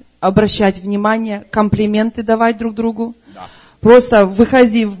 Обнимать, обращать внимание, комплименты давать друг другу, да. Просто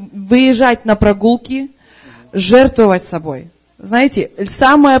выезжать на прогулки, жертвовать собой. Знаете,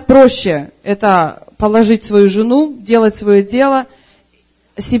 самое проще – это положить свою жену, делать свое дело,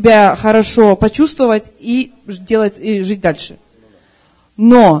 себя хорошо почувствовать и жить дальше.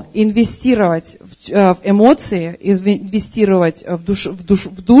 Но инвестировать в эмоции, инвестировать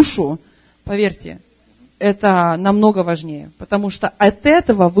в душу, поверьте, это намного важнее. Потому что от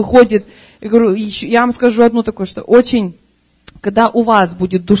этого выходит, я вам скажу одну такую, что когда у вас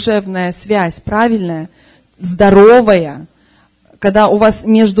будет душевная связь правильная, здоровая, когда у вас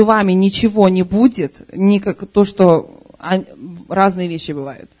между вами ничего не будет, не как то, что разные вещи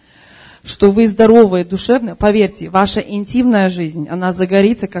бывают, что вы здоровые, душевные, поверьте, ваша интимная жизнь, она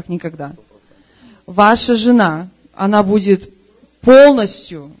загорится как никогда. Ваша жена, она будет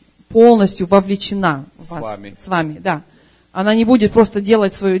полностью вовлечена с вами, да. Она не будет просто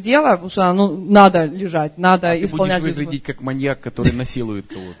делать свое дело, потому что надо лежать, надо исполнять. Ты будешь выглядеть как маньяк, который насилует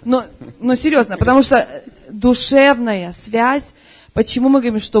кого-то. Но серьезно, потому что душевная связь, почему мы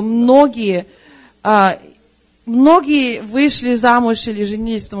говорим, что многие вышли замуж или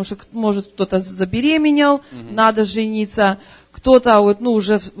женились, потому что, может, кто-то забеременел, надо жениться, кто-то вот, ну,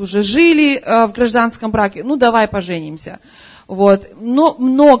 уже жили в гражданском браке, ну, давай поженимся. Вот. Но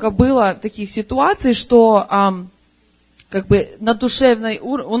много было таких ситуаций, что как бы на душевной,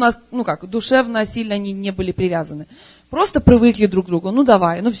 у нас, ну как, душевно сильно не были привязаны. Просто привыкли друг к другу, ну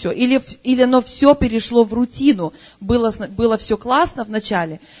давай, ну все. Или оно все перешло в рутину. Было все классно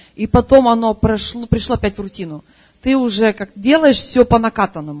вначале, и потом оно пришло опять в рутину. Ты уже как делаешь все по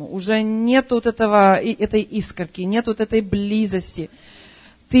накатанному, уже нет вот этой искорки, нет вот этой близости.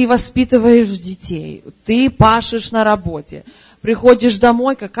 Ты воспитываешь детей, ты пашешь на работе, приходишь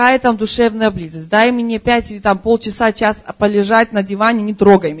домой, какая там душевная близость. Дай мне 5 или там полчаса, час полежать на диване, не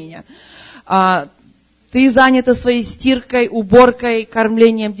трогай меня. Ты занята своей стиркой, уборкой,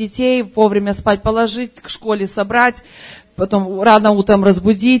 кормлением детей, вовремя спать положить, к школе собрать, потом рано утром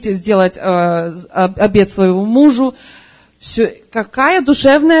разбудить, сделать обед своему мужу. Все. Какая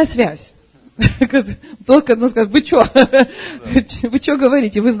душевная связь? Только одно скажет, вы что? Вы что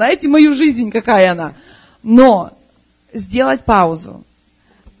говорите? Вы знаете мою жизнь, какая она? Но сделать паузу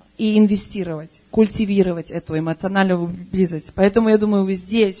и инвестировать, культивировать эту эмоциональную близость. Поэтому я думаю, вы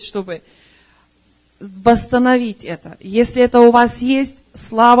здесь, чтобы восстановить это. Если это у вас есть,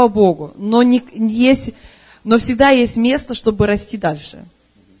 слава Богу, но всегда есть место, чтобы расти дальше.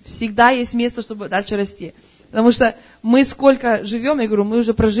 Всегда есть место, чтобы дальше расти. Потому что мы сколько живем, я говорю, мы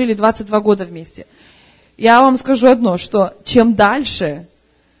уже прожили 22 года вместе. Я вам скажу одно, что чем дальше,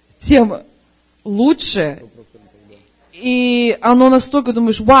 тем лучше. И оно настолько,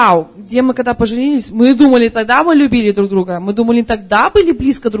 думаешь, вау, где мы когда поженились, мы думали, тогда мы любили друг друга, мы думали, тогда были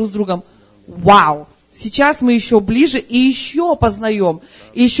близко друг с другом. Вау! Сейчас мы еще ближе и еще познаем,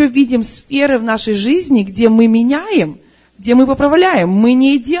 и еще видим сферы в нашей жизни, где мы меняем, где мы поправляем. Мы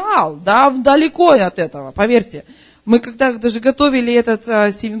не идеал, да, далеко от этого, поверьте. Мы когда даже готовили этот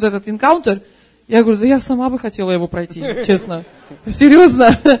энкаунтер, я говорю, да я сама бы хотела его пройти, честно.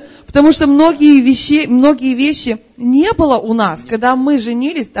 Серьезно. Потому что многие вещи не было у нас. Когда мы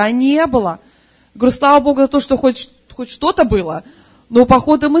женились, да, не было. Говорю, слава Богу за то, что хоть что-то было. Но,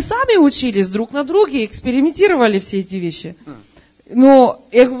 походу, мы сами учились друг на друге, экспериментировали все эти вещи. Но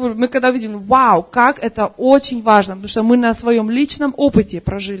я говорю, мы когда видели, вау, как это очень важно, потому что мы на своем личном опыте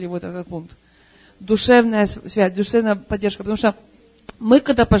прожили вот этот пункт. Душевная связь, душевная поддержка. Потому что мы,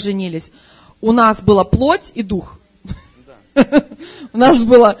 когда поженились, у нас была плоть и дух. У нас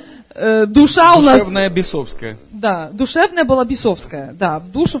была душа у нас... Душевная бесовская. Да, душевная была бесовская. Да,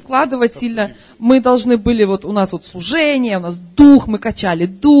 в душу вкладывать сильно. Мы должны были, вот у нас вот служение, у нас дух, мы качали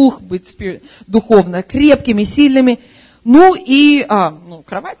дух, быть духовно крепкими, сильными. Ну и,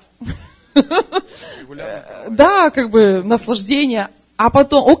 кровать. Да, как бы наслаждение. А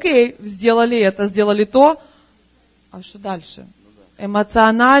потом, окей, сделали это, сделали то. А что дальше?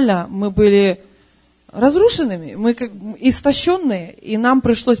 Эмоционально мы были разрушенными, мы как истощенные, и нам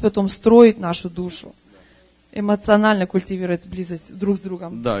пришлось потом строить нашу душу. Эмоционально культивировать близость друг с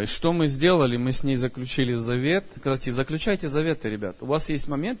другом. Да, и что мы сделали? Мы с ней заключили завет. Кстати, заключайте заветы, ребят. У вас есть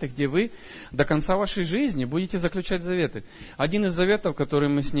моменты, где вы до конца вашей жизни будете заключать заветы. Один из заветов, который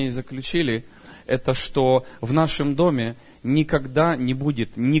мы с ней заключили, это что в нашем доме никогда не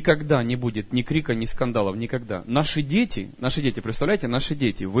будет ни крика, ни скандалов, никогда. Наши дети, представляете, наши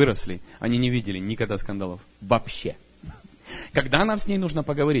дети выросли, они не видели никогда скандалов. Вообще. Когда нам с ней нужно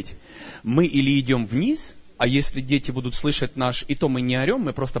поговорить, мы или идем вниз, а если дети будут слышать и то мы не орем,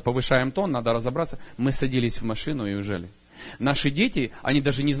 мы просто повышаем тон, надо разобраться, мы садились в машину и уезжали. Наши дети, они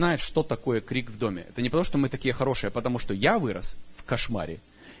даже не знают, что такое крик в доме. Это не потому, что мы такие хорошие, а потому что я вырос в кошмаре.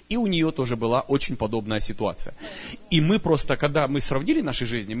 И у нее тоже была очень подобная ситуация. И мы просто, когда мы сравнили наши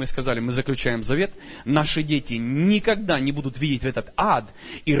жизни, мы сказали, мы заключаем завет, наши дети никогда не будут видеть в этот ад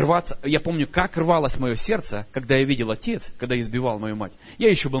и рваться. Я помню, как рвалось мое сердце, когда я видел отец, когда избивал мою мать. Я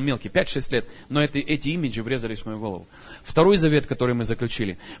еще был мелкий, 5-6 лет, но эти имиджи врезались в мою голову. Второй завет, который мы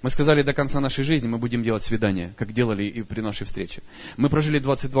заключили, мы сказали, до конца нашей жизни мы будем делать свидания, как делали и при нашей встрече. Мы прожили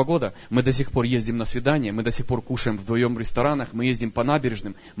 22 года, мы до сих пор ездим на свидания, мы до сих пор кушаем вдвоем в ресторанах, мы ездим по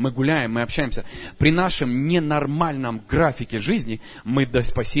набережным, мы гуляем, мы общаемся. При нашем ненормальном графике жизни мы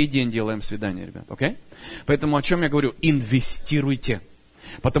по сей день делаем свидания, ребят. Okay? Поэтому о чем я говорю? Инвестируйте.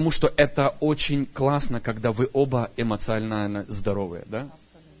 Потому что это очень классно, когда вы оба эмоционально здоровые. Да?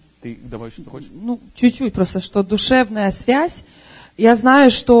 Ты давай что-то хочешь? Чуть-чуть просто, что душевная связь. Я знаю,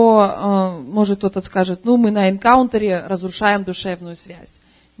 что, может кто-то скажет, мы на энкаунтере разрушаем душевную связь.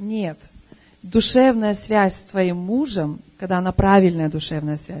 Нет. Душевная связь с твоим мужем, когда она правильная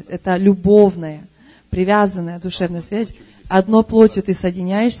душевная связь, это любовная, привязанная душевная связь. Одной плотью ты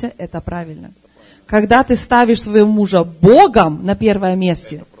соединяешься, это правильно. Когда ты ставишь своего мужа Богом на первое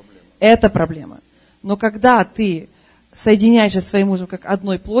место, это проблема. Но когда ты соединяешься со своим мужем как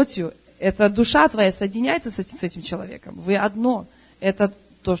одной плотью, эта душа твоя соединяется с этим человеком. Вы одно. Это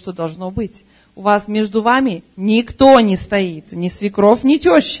то, что должно быть. У вас между вами никто не стоит. Ни свекровь, ни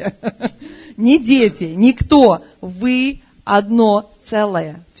теща, ни дети, никто. Вы одно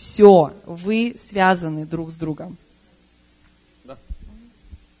целое. Все. Вы связаны друг с другом. Да.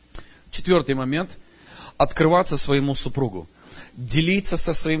 4-й момент. Открываться своему супругу. Делиться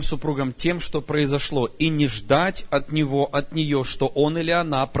со своим супругом тем, что произошло, и не ждать от него, от нее, что он или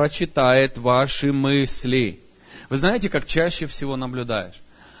она прочитает ваши мысли. Вы знаете, как чаще всего наблюдаешь?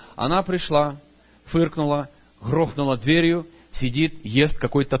 Она пришла, фыркнула, грохнула дверью, сидит, ест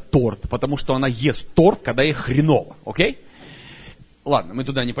какой-то торт, потому что она ест торт, когда ей хреново, окей? Ладно, мы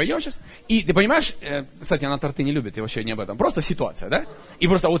туда не пойдем сейчас. И ты понимаешь, кстати, она торты не любит, и вообще не об этом. Просто ситуация, да? И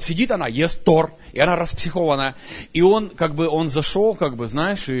просто вот сидит она, ест торт, и она распсихованная. И он, как бы, он зашел, как бы,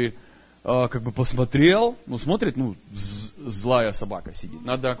 знаешь, и как бы посмотрел, ну, смотрит, ну, злая собака сидит.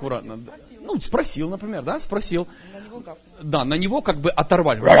 Надо аккуратно. Спросил, например, да, спросил. Да, на него как бы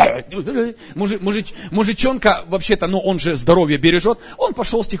оторвали. Мужичонка, вообще-то, ну, он же здоровье бережет. Он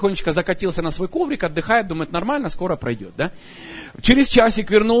пошел тихонечко, закатился на свой коврик, отдыхает, думает, нормально, скоро пройдет, да. Через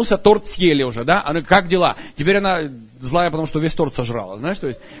часик вернулся, торт съели уже, да. Она, как дела? Теперь она злая, потому что весь торт сожрала, знаешь, то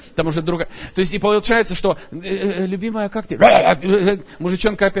есть, там уже другая. То есть, и получается, что, любимая, как ты?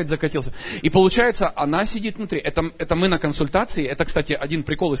 Мужичонка опять закатился. И получается, она сидит внутри. Это мы на консультации, это, кстати, один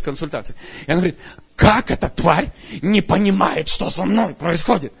прикол из консультации. И она говорит, как эта тварь не понимает, что со мной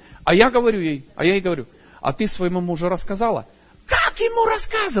происходит? А я ей говорю, а ты своему мужу рассказала? Как ему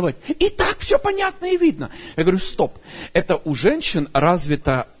рассказывать? И так все понятно и видно. Я говорю, стоп. Это у женщин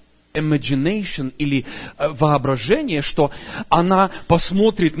развито imagination или воображение, что она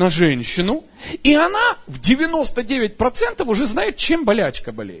посмотрит на женщину, и она в 99% уже знает, чем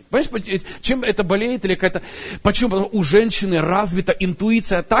болячка болеет. Понимаешь, чем это болеет или какая-то... Почему? Потому что у женщины развита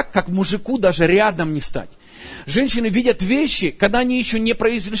интуиция так, как мужику даже рядом не стать. Женщины видят вещи, когда они еще не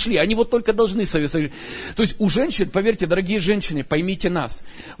произошли. Они вот только должны совершить. То есть у женщин, поверьте, дорогие женщины, поймите нас,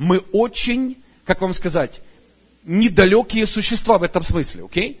 мы очень, как вам сказать, недалекие существа в этом смысле,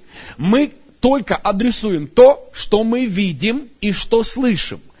 окей? Мы только адресуем то, что мы видим и что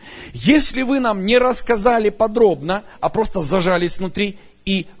слышим. Если вы нам не рассказали подробно, а просто зажались внутри,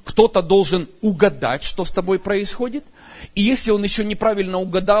 и кто-то должен угадать, что с тобой происходит, и если он еще неправильно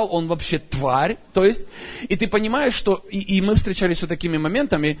угадал, он вообще тварь, то есть, и ты понимаешь, что, и мы встречались с вот такими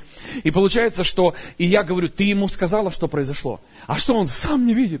моментами, и получается, что, и я говорю, ты ему сказала, что произошло, а что он сам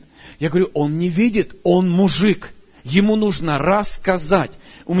не видит? Я говорю, он не видит, он мужик, ему нужно рассказать,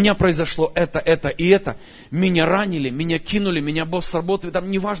 у меня произошло это и это, меня ранили, меня кинули, меня босс с работы,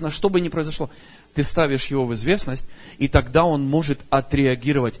 там неважно, что бы ни произошло, ты ставишь его в известность, и тогда он может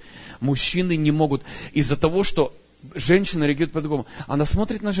отреагировать. Мужчины не могут из-за того, что женщина реагирует по-другому. Она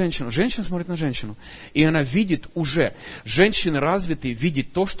смотрит на женщину, женщина смотрит на женщину. И она видит уже. Женщины развитые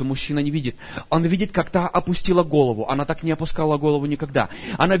видят то, что мужчина не видит. Она видит, как та опустила голову. Она так не опускала голову никогда.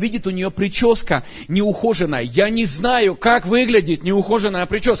 Она видит, у нее прическа неухоженная. Я не знаю, как выглядит неухоженная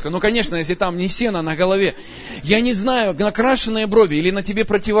прическа. Ну, конечно, если там не сено на голове. Я не знаю, накрашенные брови или на тебе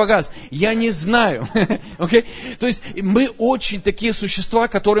противогаз. Я не знаю. Okay? То есть мы очень такие существа,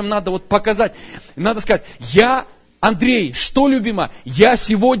 которым надо вот показать. Надо сказать, Андрей, что, любима, я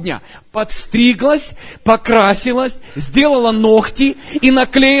сегодня подстриглась, покрасилась, сделала ногти и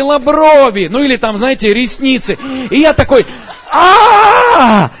наклеила брови. Ну или там, знаете, ресницы. И я такой,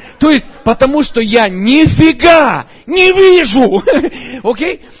 то есть, потому что я нифига не вижу.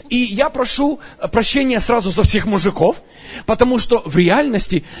 Окей? И я прошу прощения сразу за всех мужиков, потому что в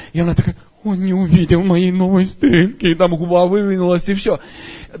реальности, и она такая, он не увидел моей новой стрельки, там губа вывинулась и все.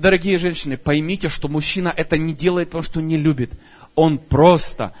 Дорогие женщины, поймите, что мужчина это не делает, потому что не любит. Он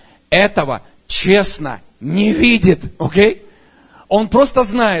просто этого честно не видит, окей? Он просто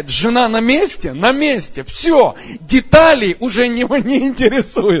знает, жена на месте, все, детали уже его не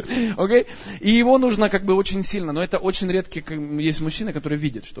интересуют, окей? И его нужно как бы очень сильно, но это очень редко, есть мужчины, которые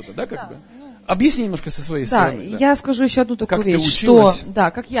видят что-то, да, как бы? Объясни немножко со своей стороны. Да, я скажу еще одну такую вещь, что,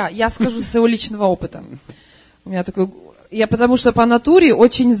 я скажу со своего личного опыта. У меня такой, потому что по натуре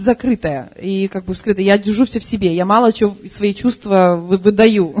очень закрытая и как бы скрытая. Я держу все в себе, я мало чего свои чувства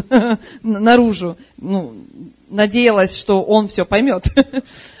выдаю наружу. Ну, надеялась, что он все поймет.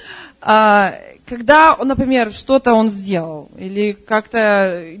 Когда, например, что-то он сделал, или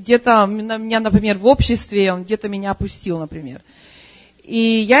как-то где-то меня, например, в обществе, он где-то меня опустил, например. И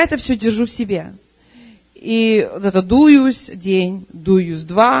я это все держу в себе. И вот это дуюсь день, дуюсь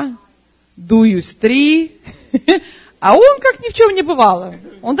 2, дуюсь 3, а он как ни в чем не бывало.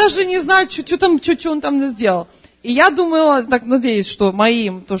 Он даже не знает, что он там сделал. И я думала, так надеюсь, что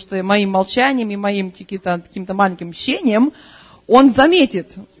моим молчанием и моим каким-то маленьким мщением он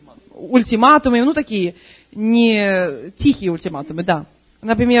заметит ультиматумы, ну такие не тихие ультиматумы, да.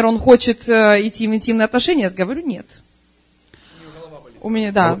 Например, он хочет идти в интимные отношения, я говорю, нет. У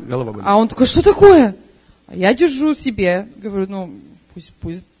меня, да. А он такой, что такое? А я держу себе, говорю, ну,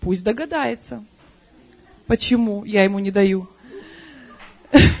 пусть догадается. Почему я ему не даю?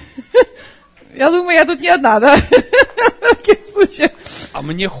 Я думаю, я тут не одна, да? В таких случаях. А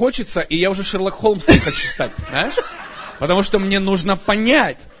мне хочется, и я уже Шерлок Холмсом хочу стать, знаешь? Потому что мне нужно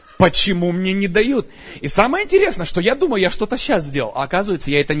понять, почему мне не дают. И самое интересное, что я думаю, я что-то сейчас сделал, а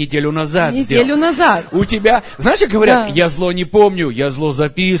оказывается, я это неделю назад сделал. Неделю назад. У тебя, знаешь, как говорят, Да. я зло не помню, я зло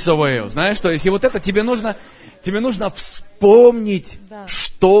записываю. Знаешь, то есть, и вот это тебе нужно вспомнить, Да.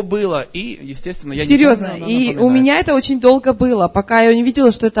 что было. И, естественно, я Серьезно, не помню, она и напоминает. у меня это очень долго было, пока я не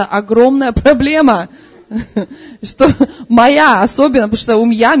видела, что это огромная проблема. Что моя особенно, потому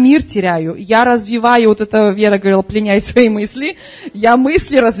что я мир теряю. Я развиваю, вот это Вера говорила, пленяй свои мысли. Я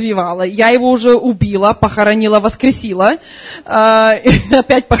мысли развивала. Я его уже убила, похоронила, воскресила.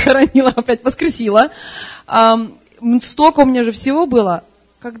 Опять похоронила, опять воскресила. Столько у меня же всего было.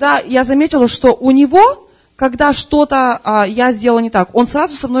 Когда я заметила, что у него, когда что-то я сделала не так, он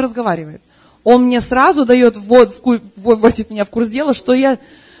сразу со мной разговаривает. Он мне сразу дает, вводит меня в курс дела, что я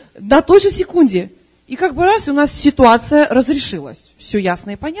на той же секунде. И как бы раз, у нас ситуация разрешилась. Все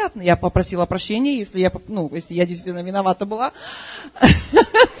ясно и понятно. Я попросила прощения, если я действительно виновата была.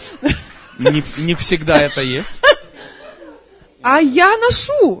 Не всегда это есть. А я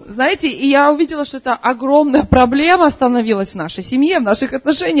ношу, знаете, и я увидела, что это огромная проблема становилась в нашей семье, в наших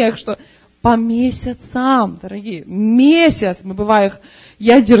отношениях, что по месяцам, дорогие, месяц,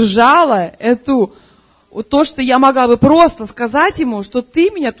 я держала то, что я могла бы просто сказать ему, что ты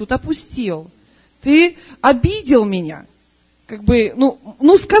меня тут опустил. Ты обидел меня. Как бы,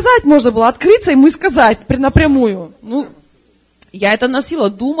 сказать можно было, открыться ему и сказать напрямую. Я это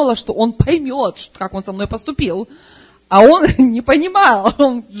носила, думала, что он поймет, как он со мной поступил. А он не понимал.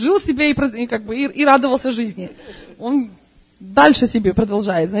 Он жил себе и радовался жизни. Он дальше себе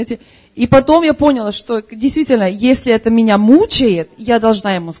продолжает, знаете. И потом я поняла, что действительно, если это меня мучает, я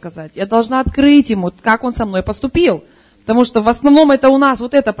должна ему сказать. Я должна открыть ему, как он со мной поступил. Потому что в основном это у нас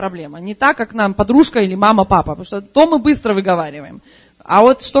вот эта проблема. Не так, как нам подружка или мама, папа. Потому что то мы быстро выговариваем. А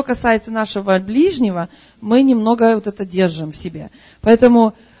вот что касается нашего ближнего, мы немного вот это держим в себе.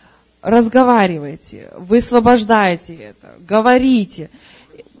 Поэтому разговаривайте, высвобождайте это, говорите.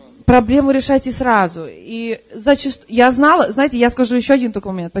 Проблему решайте сразу. И зачастую, я знала, знаете, я скажу еще один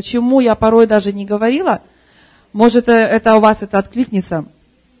такой момент. Почему я порой даже не говорила? Может, это у вас это откликнется,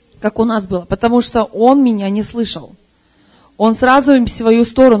 как у нас было. Потому что он меня не слышал. Он сразу им свою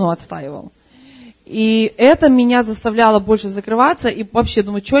сторону отстаивал. И это меня заставляло больше закрываться. И вообще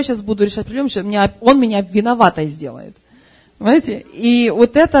думаю, что я сейчас буду решать проблему, что он меня виноватой сделает. Понимаете? И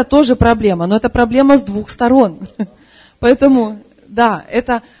вот это тоже проблема. Но это проблема с двух сторон. Поэтому, да,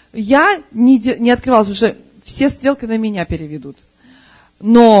 это я не открывалась, потому что все стрелки на меня переведут.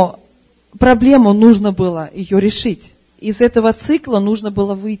 Но проблему нужно было ее решить. Из этого цикла нужно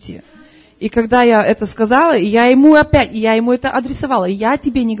было выйти. И когда я это сказала, я ему это адресовала. Я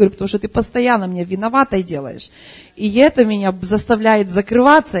тебе не говорю, потому что ты постоянно меня виноватой делаешь. И это меня заставляет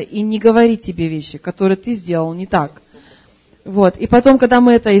закрываться и не говорить тебе вещи, которые ты сделал не так. Вот. И потом, когда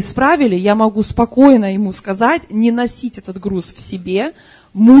мы это исправили, я могу спокойно ему сказать, не носить этот груз в себе,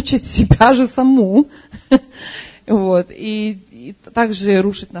 мучить себя же саму. Вот. И также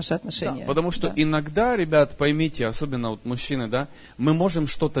рушить наши отношения. Да, потому что иногда, ребят, поймите, особенно вот мужчины, да, мы можем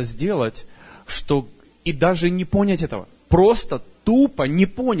что-то сделать, и даже не понять этого. Просто тупо не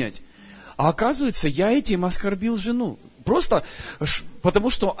понять. А оказывается, я этим оскорбил жену. Просто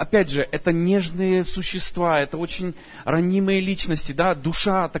потому что, опять же, это нежные существа, это очень ранимые личности, да,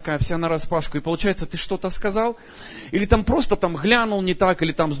 душа такая вся нараспашку. И получается, ты что-то сказал, или там просто там глянул не так,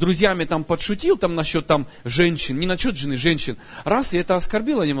 или там с друзьями там подшутил там насчет там женщин, не насчет жены, женщин. Раз, и это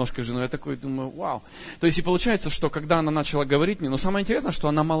оскорбило немножко жену, я такой думаю, вау. То есть и получается, что когда она начала говорить мне, но самое интересное, что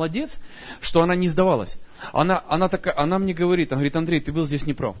она молодец, что она не сдавалась. Она мне говорит, Андрей, ты был здесь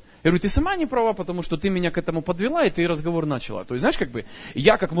неправ. Я говорю, ты сама не права, потому что ты меня к этому подвела, и ты разговор начала. То есть, знаешь, как бы,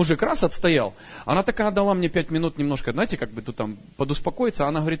 я как мужик раз отстоял, она такая дала мне 5 минут немножко, знаете, как бы тут там подуспокоиться,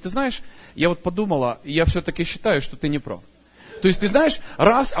 она говорит, ты знаешь, я вот подумала, я все-таки считаю, что ты не прав. То есть, ты знаешь,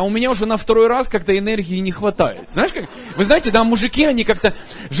 раз, а у меня уже на второй раз как-то энергии не хватает. Знаешь, как? Вы знаете, да, мужики, они как-то,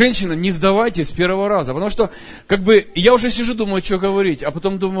 женщина, не сдавайтесь с первого раза, потому что, как бы, я уже сижу, думаю, что говорить, а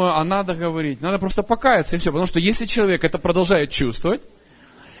потом думаю, а надо говорить, надо просто покаяться и все, потому что если человек это продолжает чувствовать,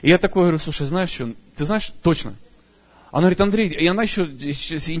 и я такой говорю, слушай, знаешь что, ты знаешь точно, Она говорит, Андрей, и она еще,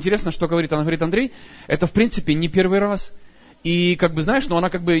 интересно, что говорит, она говорит, Андрей, это в принципе не первый раз. И как бы, знаешь, но она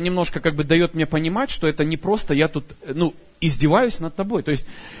как бы немножко как бы дает мне понимать, что это не просто я тут, издеваюсь над тобой. То есть,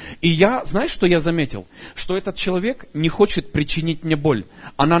 и я, знаешь, что я заметил? Что этот человек не хочет причинить мне боль.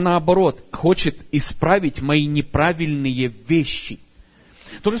 Она наоборот хочет исправить мои неправильные вещи.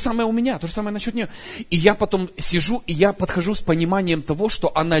 То же самое у меня, то же самое насчет нее. И я потом сижу, и я подхожу с пониманием того,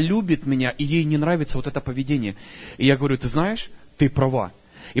 что она любит меня, и ей не нравится вот это поведение. И я говорю, ты знаешь, ты права.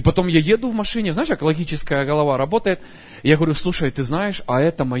 И потом я еду в машине, знаешь, как логическая голова работает. И я говорю, слушай, ты знаешь, а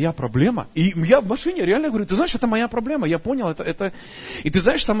это моя проблема. И я в машине реально говорю, ты знаешь, это моя проблема. Я понял, это... И ты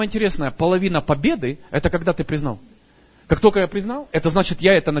знаешь, самое интересное, половина победы, это когда ты признал. Как только я признал, это значит,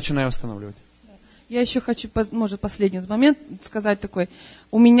 я это начинаю останавливать. Я еще хочу, может, последний момент сказать такой.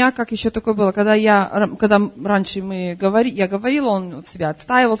 У меня как еще такое было, когда раньше я говорила, он себя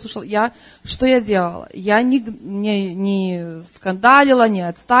отстаивал, слушал. Что я делала? Я не скандалила, не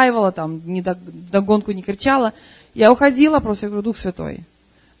отстаивала, там, вдогонку не кричала. Я уходила, просто я говорю, Дух Святой,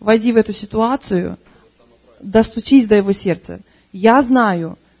 войди в эту ситуацию, достучись до его сердца. Я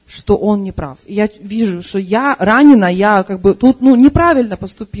знаю, что он не прав. Я вижу, что я ранена, я как бы тут, неправильно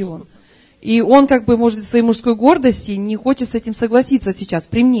поступил он. И он, как бы, может, из своей мужской гордости не хочет с этим согласиться сейчас,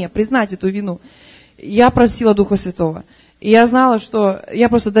 при мне, признать эту вину. Я просила Духа Святого. И я знала, что я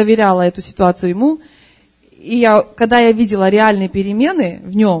просто доверяла эту ситуацию ему. И когда я видела реальные перемены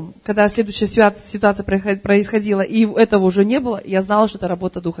в нем, когда следующая ситуация происходила, и этого уже не было, я знала, что это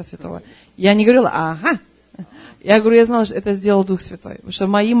работа Духа Святого. Я не говорила, ага. Я говорю, я знала, что это сделал Дух Святой. Потому что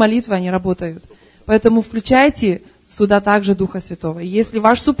мои молитвы, они работают. Поэтому включайте сюда также Духа Святого. Если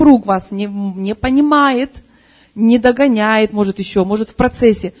ваш супруг вас не понимает, не догоняет, может в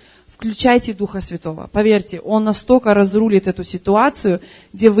процессе, включайте Духа Святого. Поверьте, Он настолько разрулит эту ситуацию,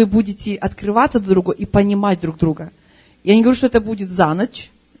 где вы будете открываться друг другу и понимать друг друга. Я не говорю, что это будет за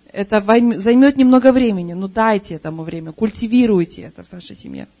ночь, это займет немного времени, но дайте этому время, культивируйте это в вашей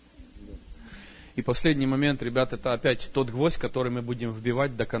семье. И последний момент, ребят, это опять тот гвоздь, который мы будем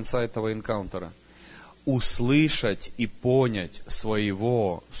вбивать до конца этого энкаунтера. Услышать и понять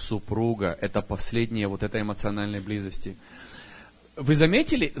своего супруга – это последнее вот этой эмоциональной близости. Вы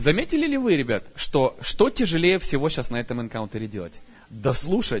заметили ли вы, ребят, что тяжелее всего сейчас на этом энкаунтере делать?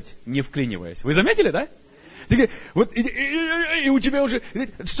 Дослушать, не вклиниваясь. Вы заметили, да? И у тебя уже...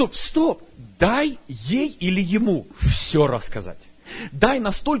 Стоп! Дай ей или ему все рассказать. Дай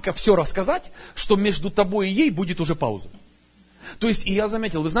настолько все рассказать, что между тобой и ей будет уже пауза. То есть, и я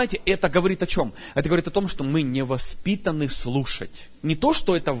заметил, вы знаете, это говорит о чем? Это говорит о том, что мы не воспитаны слушать. Не то,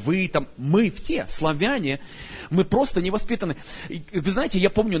 что это вы, там, мы все, славяне, мы просто не воспитаны. Вы знаете, я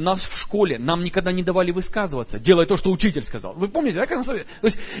помню, нас в школе, нам никогда не давали высказываться, делая то, что учитель сказал. Вы помните, да, как на совет? То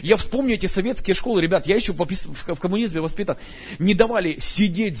есть, я вспомню эти советские школы, ребят, я еще в коммунизме воспитан. Не давали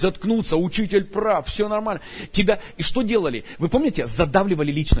сидеть, заткнуться, учитель прав, все нормально. И что делали? Вы помните,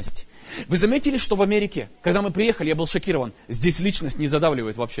 задавливали личность. Вы заметили, что в Америке, когда мы приехали, я был шокирован, здесь личность не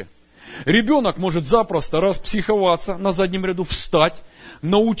задавливает вообще. Ребенок может запросто распсиховаться, на заднем ряду встать,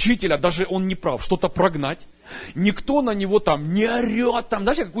 на учителя, даже он не прав, что-то прогнать. Никто на него там не орет, там,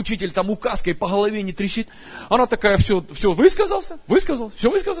 знаете, как учитель там указкой по голове не трещит. Она такая, все, высказался,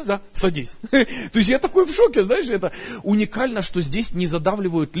 да, садись. То есть я такой в шоке, знаешь, это уникально, что здесь не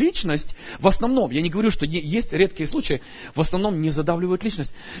задавливают личность. В основном, я не говорю, что есть редкие случаи, в основном не задавливают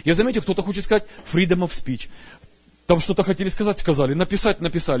личность. Я заметил, кто-то хочет сказать freedom of speech. Там что-то хотели сказать, сказали,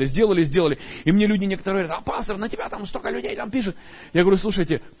 написали, сделали. И мне люди некоторые говорят, пастор, на тебя там столько людей там пишет. Я говорю,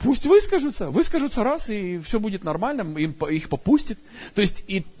 слушайте, пусть выскажутся раз, и все будет нормально, их попустит. То есть,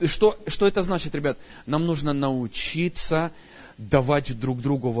 и что это значит, ребят? Нам нужно научиться давать друг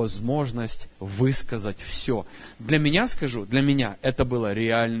другу возможность высказать все. Для меня это было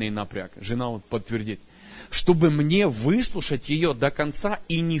реальный напряг. Жена вот подтвердит. Чтобы мне выслушать ее до конца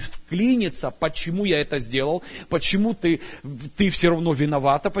и не вклиниться, почему я это сделал, почему ты все равно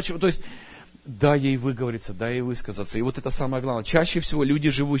виновата, почему, то есть, дай ей выговориться, дай ей высказаться. И вот это самое главное. Чаще всего люди,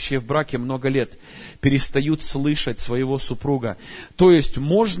 живущие в браке много лет, перестают слышать своего супруга. То есть,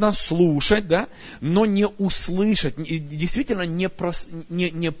 можно слушать, да, но не услышать, действительно не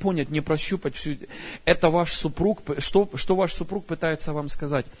понять, не прощупать всю. Это ваш супруг, что ваш супруг пытается вам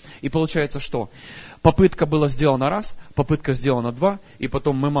сказать. И получается что? Попытка была сделана раз, попытка сделана два, и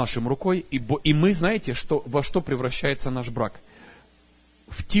потом мы машем рукой, и мы, знаете, во что превращается наш брак?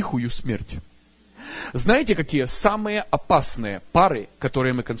 В тихую смерть. Знаете, какие самые опасные пары,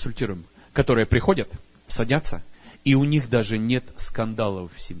 которые мы консультируем? Которые приходят, садятся, и у них даже нет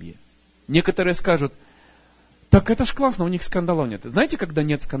скандалов в семье. Некоторые скажут, так это ж классно, у них скандалов нет. Знаете, когда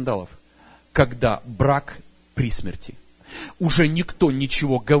нет скандалов? Когда брак при смерти. Уже никто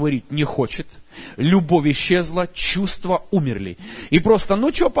ничего говорить не хочет. Любовь исчезла, чувства умерли. И просто,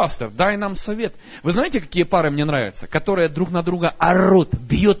 ну что, пастор, дай нам совет. Вы знаете, какие пары мне нравятся? Которые друг на друга орут,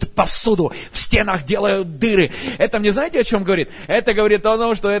 бьют посуду, в стенах делают дыры. Это мне знаете, о чем говорит? Это говорит о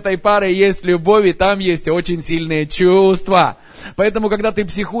том, что этой пары есть любовь, и там есть очень сильные чувства. Поэтому, когда ты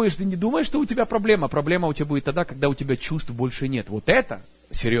психуешь, ты не думаешь, что у тебя проблема. Проблема у тебя будет тогда, когда у тебя чувств больше нет. Вот это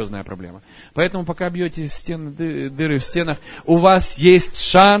серьезная проблема. Поэтому, пока бьете дыры в стенах, у вас есть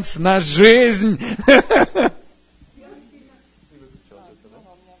шанс на жизнь.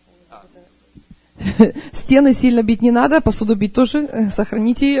 Стены сильно бить не надо, посуду бить тоже,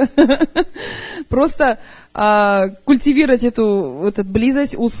 сохраните ее. Просто культивировать эту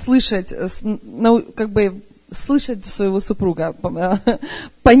близость, услышать, как бы слышать своего супруга,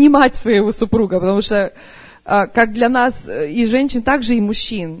 понимать своего супруга, потому что как для нас и женщин, так же и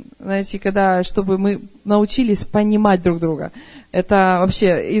мужчин, знаете, чтобы мы научились понимать друг друга. Это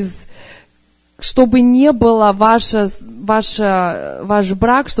вообще чтобы не было ваш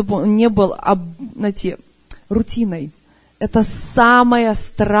брак, чтобы он не был, знаете, рутиной. Это самая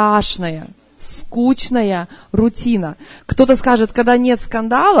страшная, скучная рутина. Кто-то скажет, когда нет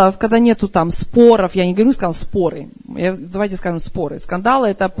скандалов, когда нету там споров, я не говорю, сказал споры, давайте скажем споры. Скандалы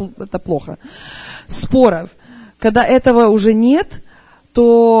это плохо. Споров. Когда этого уже нет,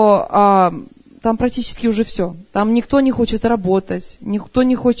 то там практически уже все. Там никто не хочет работать, никто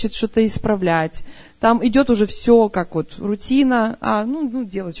не хочет что-то исправлять. Там идет уже все как вот рутина. Ну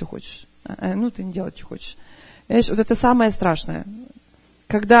делай, что хочешь. Ты не делай, что хочешь. Знаешь, вот это самое страшное.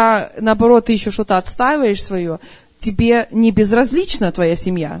 Когда, наоборот, ты еще что-то отстаиваешь свое, тебе не безразлична твоя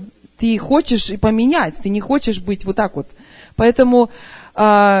семья. Ты хочешь и поменять, ты не хочешь быть вот так вот. Поэтому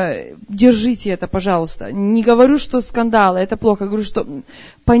держите это, пожалуйста. Не говорю, что скандалы, это плохо. Говорю, что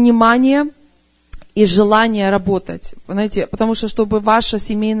понимание и желание работать. Знаете, потому что, чтобы ваша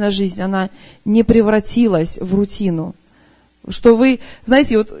семейная жизнь, она не превратилась в рутину. Что вы,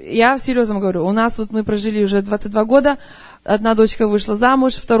 знаете, вот я серьезно говорю, у нас вот мы прожили уже 22 года, одна дочка вышла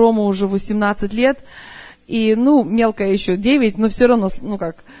замуж, второму уже 18 лет, и, мелкая еще 9, но все равно,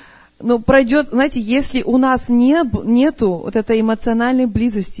 пройдет, знаете, если у нас нету вот этой эмоциональной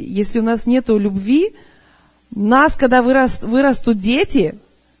близости, если у нас нету любви, нас, когда вырастут дети,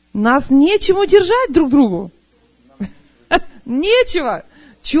 нас нечему держать друг другу. Нечего.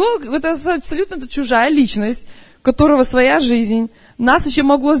 Это абсолютно чужая личность, у которого своя жизнь. Нас еще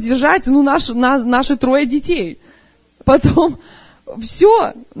могло сдержать, наши 3 детей. Потом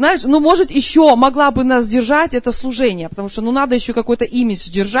все, знаешь, может, еще могла бы нас держать это служение, потому что, надо еще какой-то имидж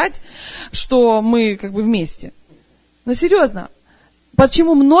держать, что мы как бы вместе. Но серьезно,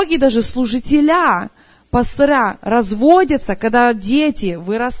 почему многие даже служителя, пастора разводятся, когда дети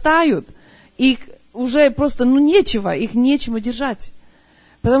вырастают, их уже просто, их нечему держать.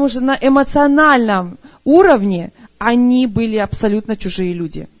 Потому что на эмоциональном уровне они были абсолютно чужие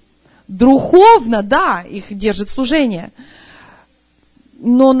люди. Духовно, да, их держит служение.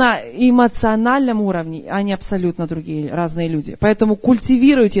 Но на эмоциональном уровне они абсолютно другие, разные люди. Поэтому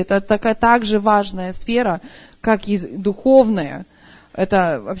культивируйте, это так же важная сфера, как и духовная.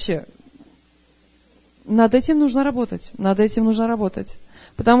 Это вообще, над этим нужно работать.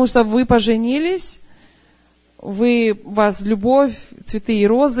 Потому что вы поженились, у вас любовь, цветы и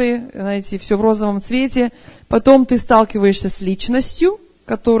розы, знаете, все в розовом цвете. Потом ты сталкиваешься с личностью,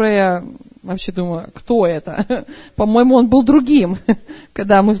 которая... Вообще думаю, кто это? По-моему, он был другим,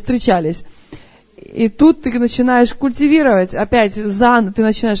 когда мы встречались. И тут ты начинаешь культивировать, опять ты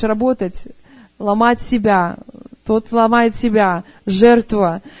начинаешь работать, ломать себя. Тот ломает себя,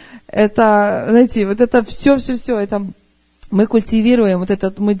 жертва. Это, знаете, вот это все, это мы культивируем,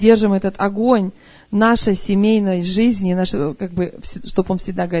 мы держим этот огонь нашей семейной жизни, чтобы он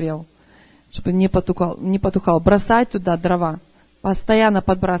всегда горел, чтобы не потухал. Бросать туда дрова, постоянно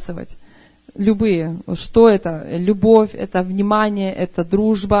подбрасывать. Любые. Что это? Любовь, это внимание, это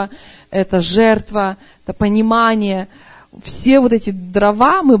дружба, это жертва, это понимание. Все вот эти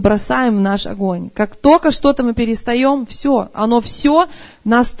дрова мы бросаем в наш огонь. Как только что-то мы перестаем, оно все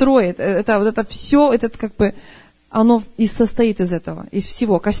настроит. Это все, оно и состоит из этого, из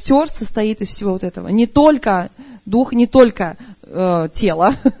всего. Костер состоит из всего вот этого. Не только дух, не только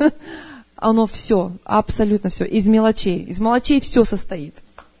тело. Оно все, абсолютно все. Из мелочей. Из мелочей все состоит.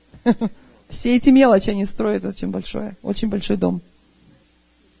 Все эти мелочи, они строят очень большой дом.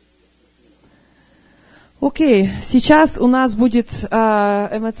 Окей, сейчас у нас будет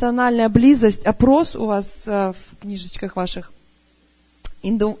эмоциональная близость, опрос у вас в книжечках ваших.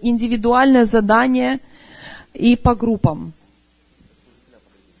 Индивидуальное задание и по группам.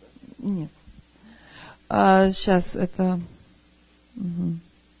 Нет. Сейчас это...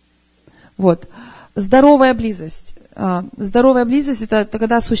 Вот. Здоровая близость. Здоровая близость это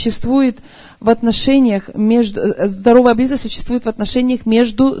когда существует в отношениях здоровая близость существует в отношениях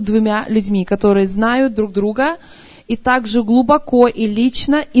между двумя людьми, которые знают друг друга и также глубоко и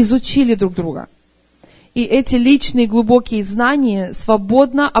лично изучили друг друга. И эти личные глубокие знания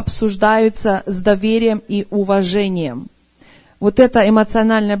свободно обсуждаются с доверием и уважением. Вот это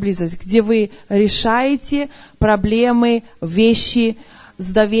эмоциональная близость, где вы решаете проблемы, вещи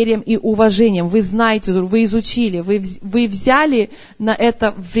с доверием и уважением. Вы знаете, вы изучили, вы взяли на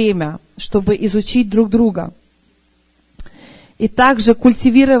это время, чтобы изучить друг друга. И также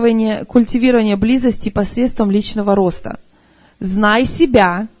культивирование близости посредством личного роста. Знай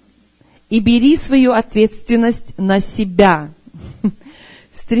себя и бери свою ответственность на себя.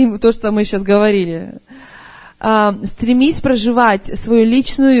 То, что мы сейчас говорили. Стремись проживать свою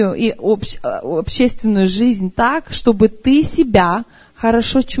личную и общественную жизнь так, чтобы ты себя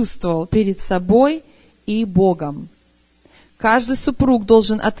хорошо чувствовал перед собой и Богом. Каждый супруг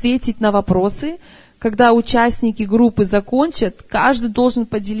должен ответить на вопросы. Когда участники группы закончат, каждый должен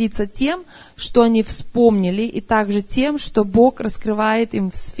поделиться тем, что они вспомнили, и также тем, что Бог раскрывает им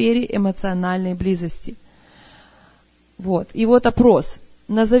в сфере эмоциональной близости. Вот. И вот опрос.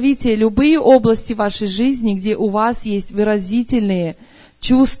 Назовите любые области вашей жизни, где у вас есть выразительные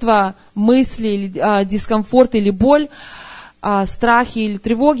чувства, мысли, дискомфорт или боль, страхи или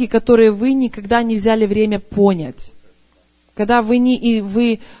тревоги, которые вы никогда не взяли время понять. Когда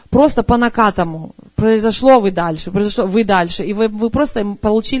вы просто по накатому, произошло вы дальше, и вы просто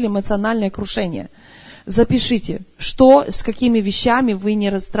получили эмоциональное крушение. Запишите, с какими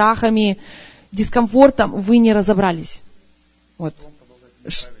вещами страхами, дискомфортом вы не разобрались. Вот.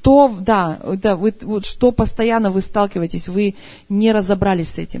 Что постоянно вы сталкиваетесь, вы не разобрались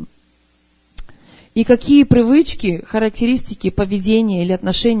с этим. И какие привычки, характеристики, поведения или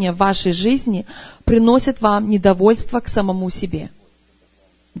отношения в вашей жизни приносят вам недовольство к самому себе?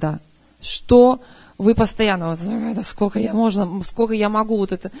 Да. Что вы постоянно, сколько я могу,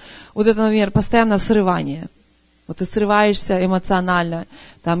 вот это, например, постоянно срывание. Вот ты срываешься эмоционально,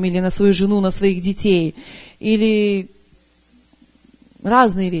 там, или на свою жену, на своих детей, или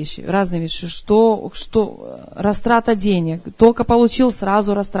разные вещи, что растрата денег, только получил,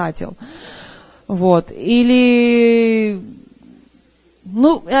 сразу растратил. Вот. Или,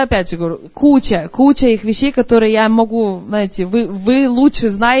 я опять же говорю, куча их вещей, которые я могу, знаете, вы лучше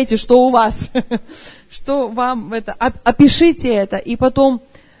знаете, что у вас, что вам это, опишите это, и потом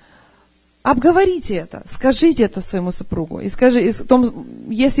обговорите это, скажите это своему супругу,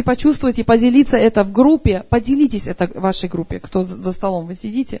 если почувствуете, поделиться это в группе, поделитесь это в вашей группе, кто за столом вы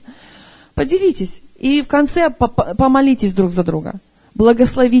сидите, поделитесь, и в конце помолитесь друг за друга,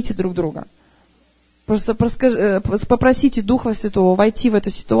 благословите друг друга. Просто попросите Духа Святого войти в эту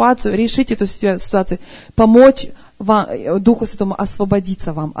ситуацию, решить эту ситуацию, помочь вам, Духу Святому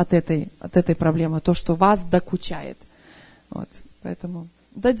освободиться вам от этой проблемы, то, что вас докучает. Вот, поэтому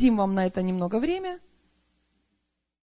дадим вам на это немного времени.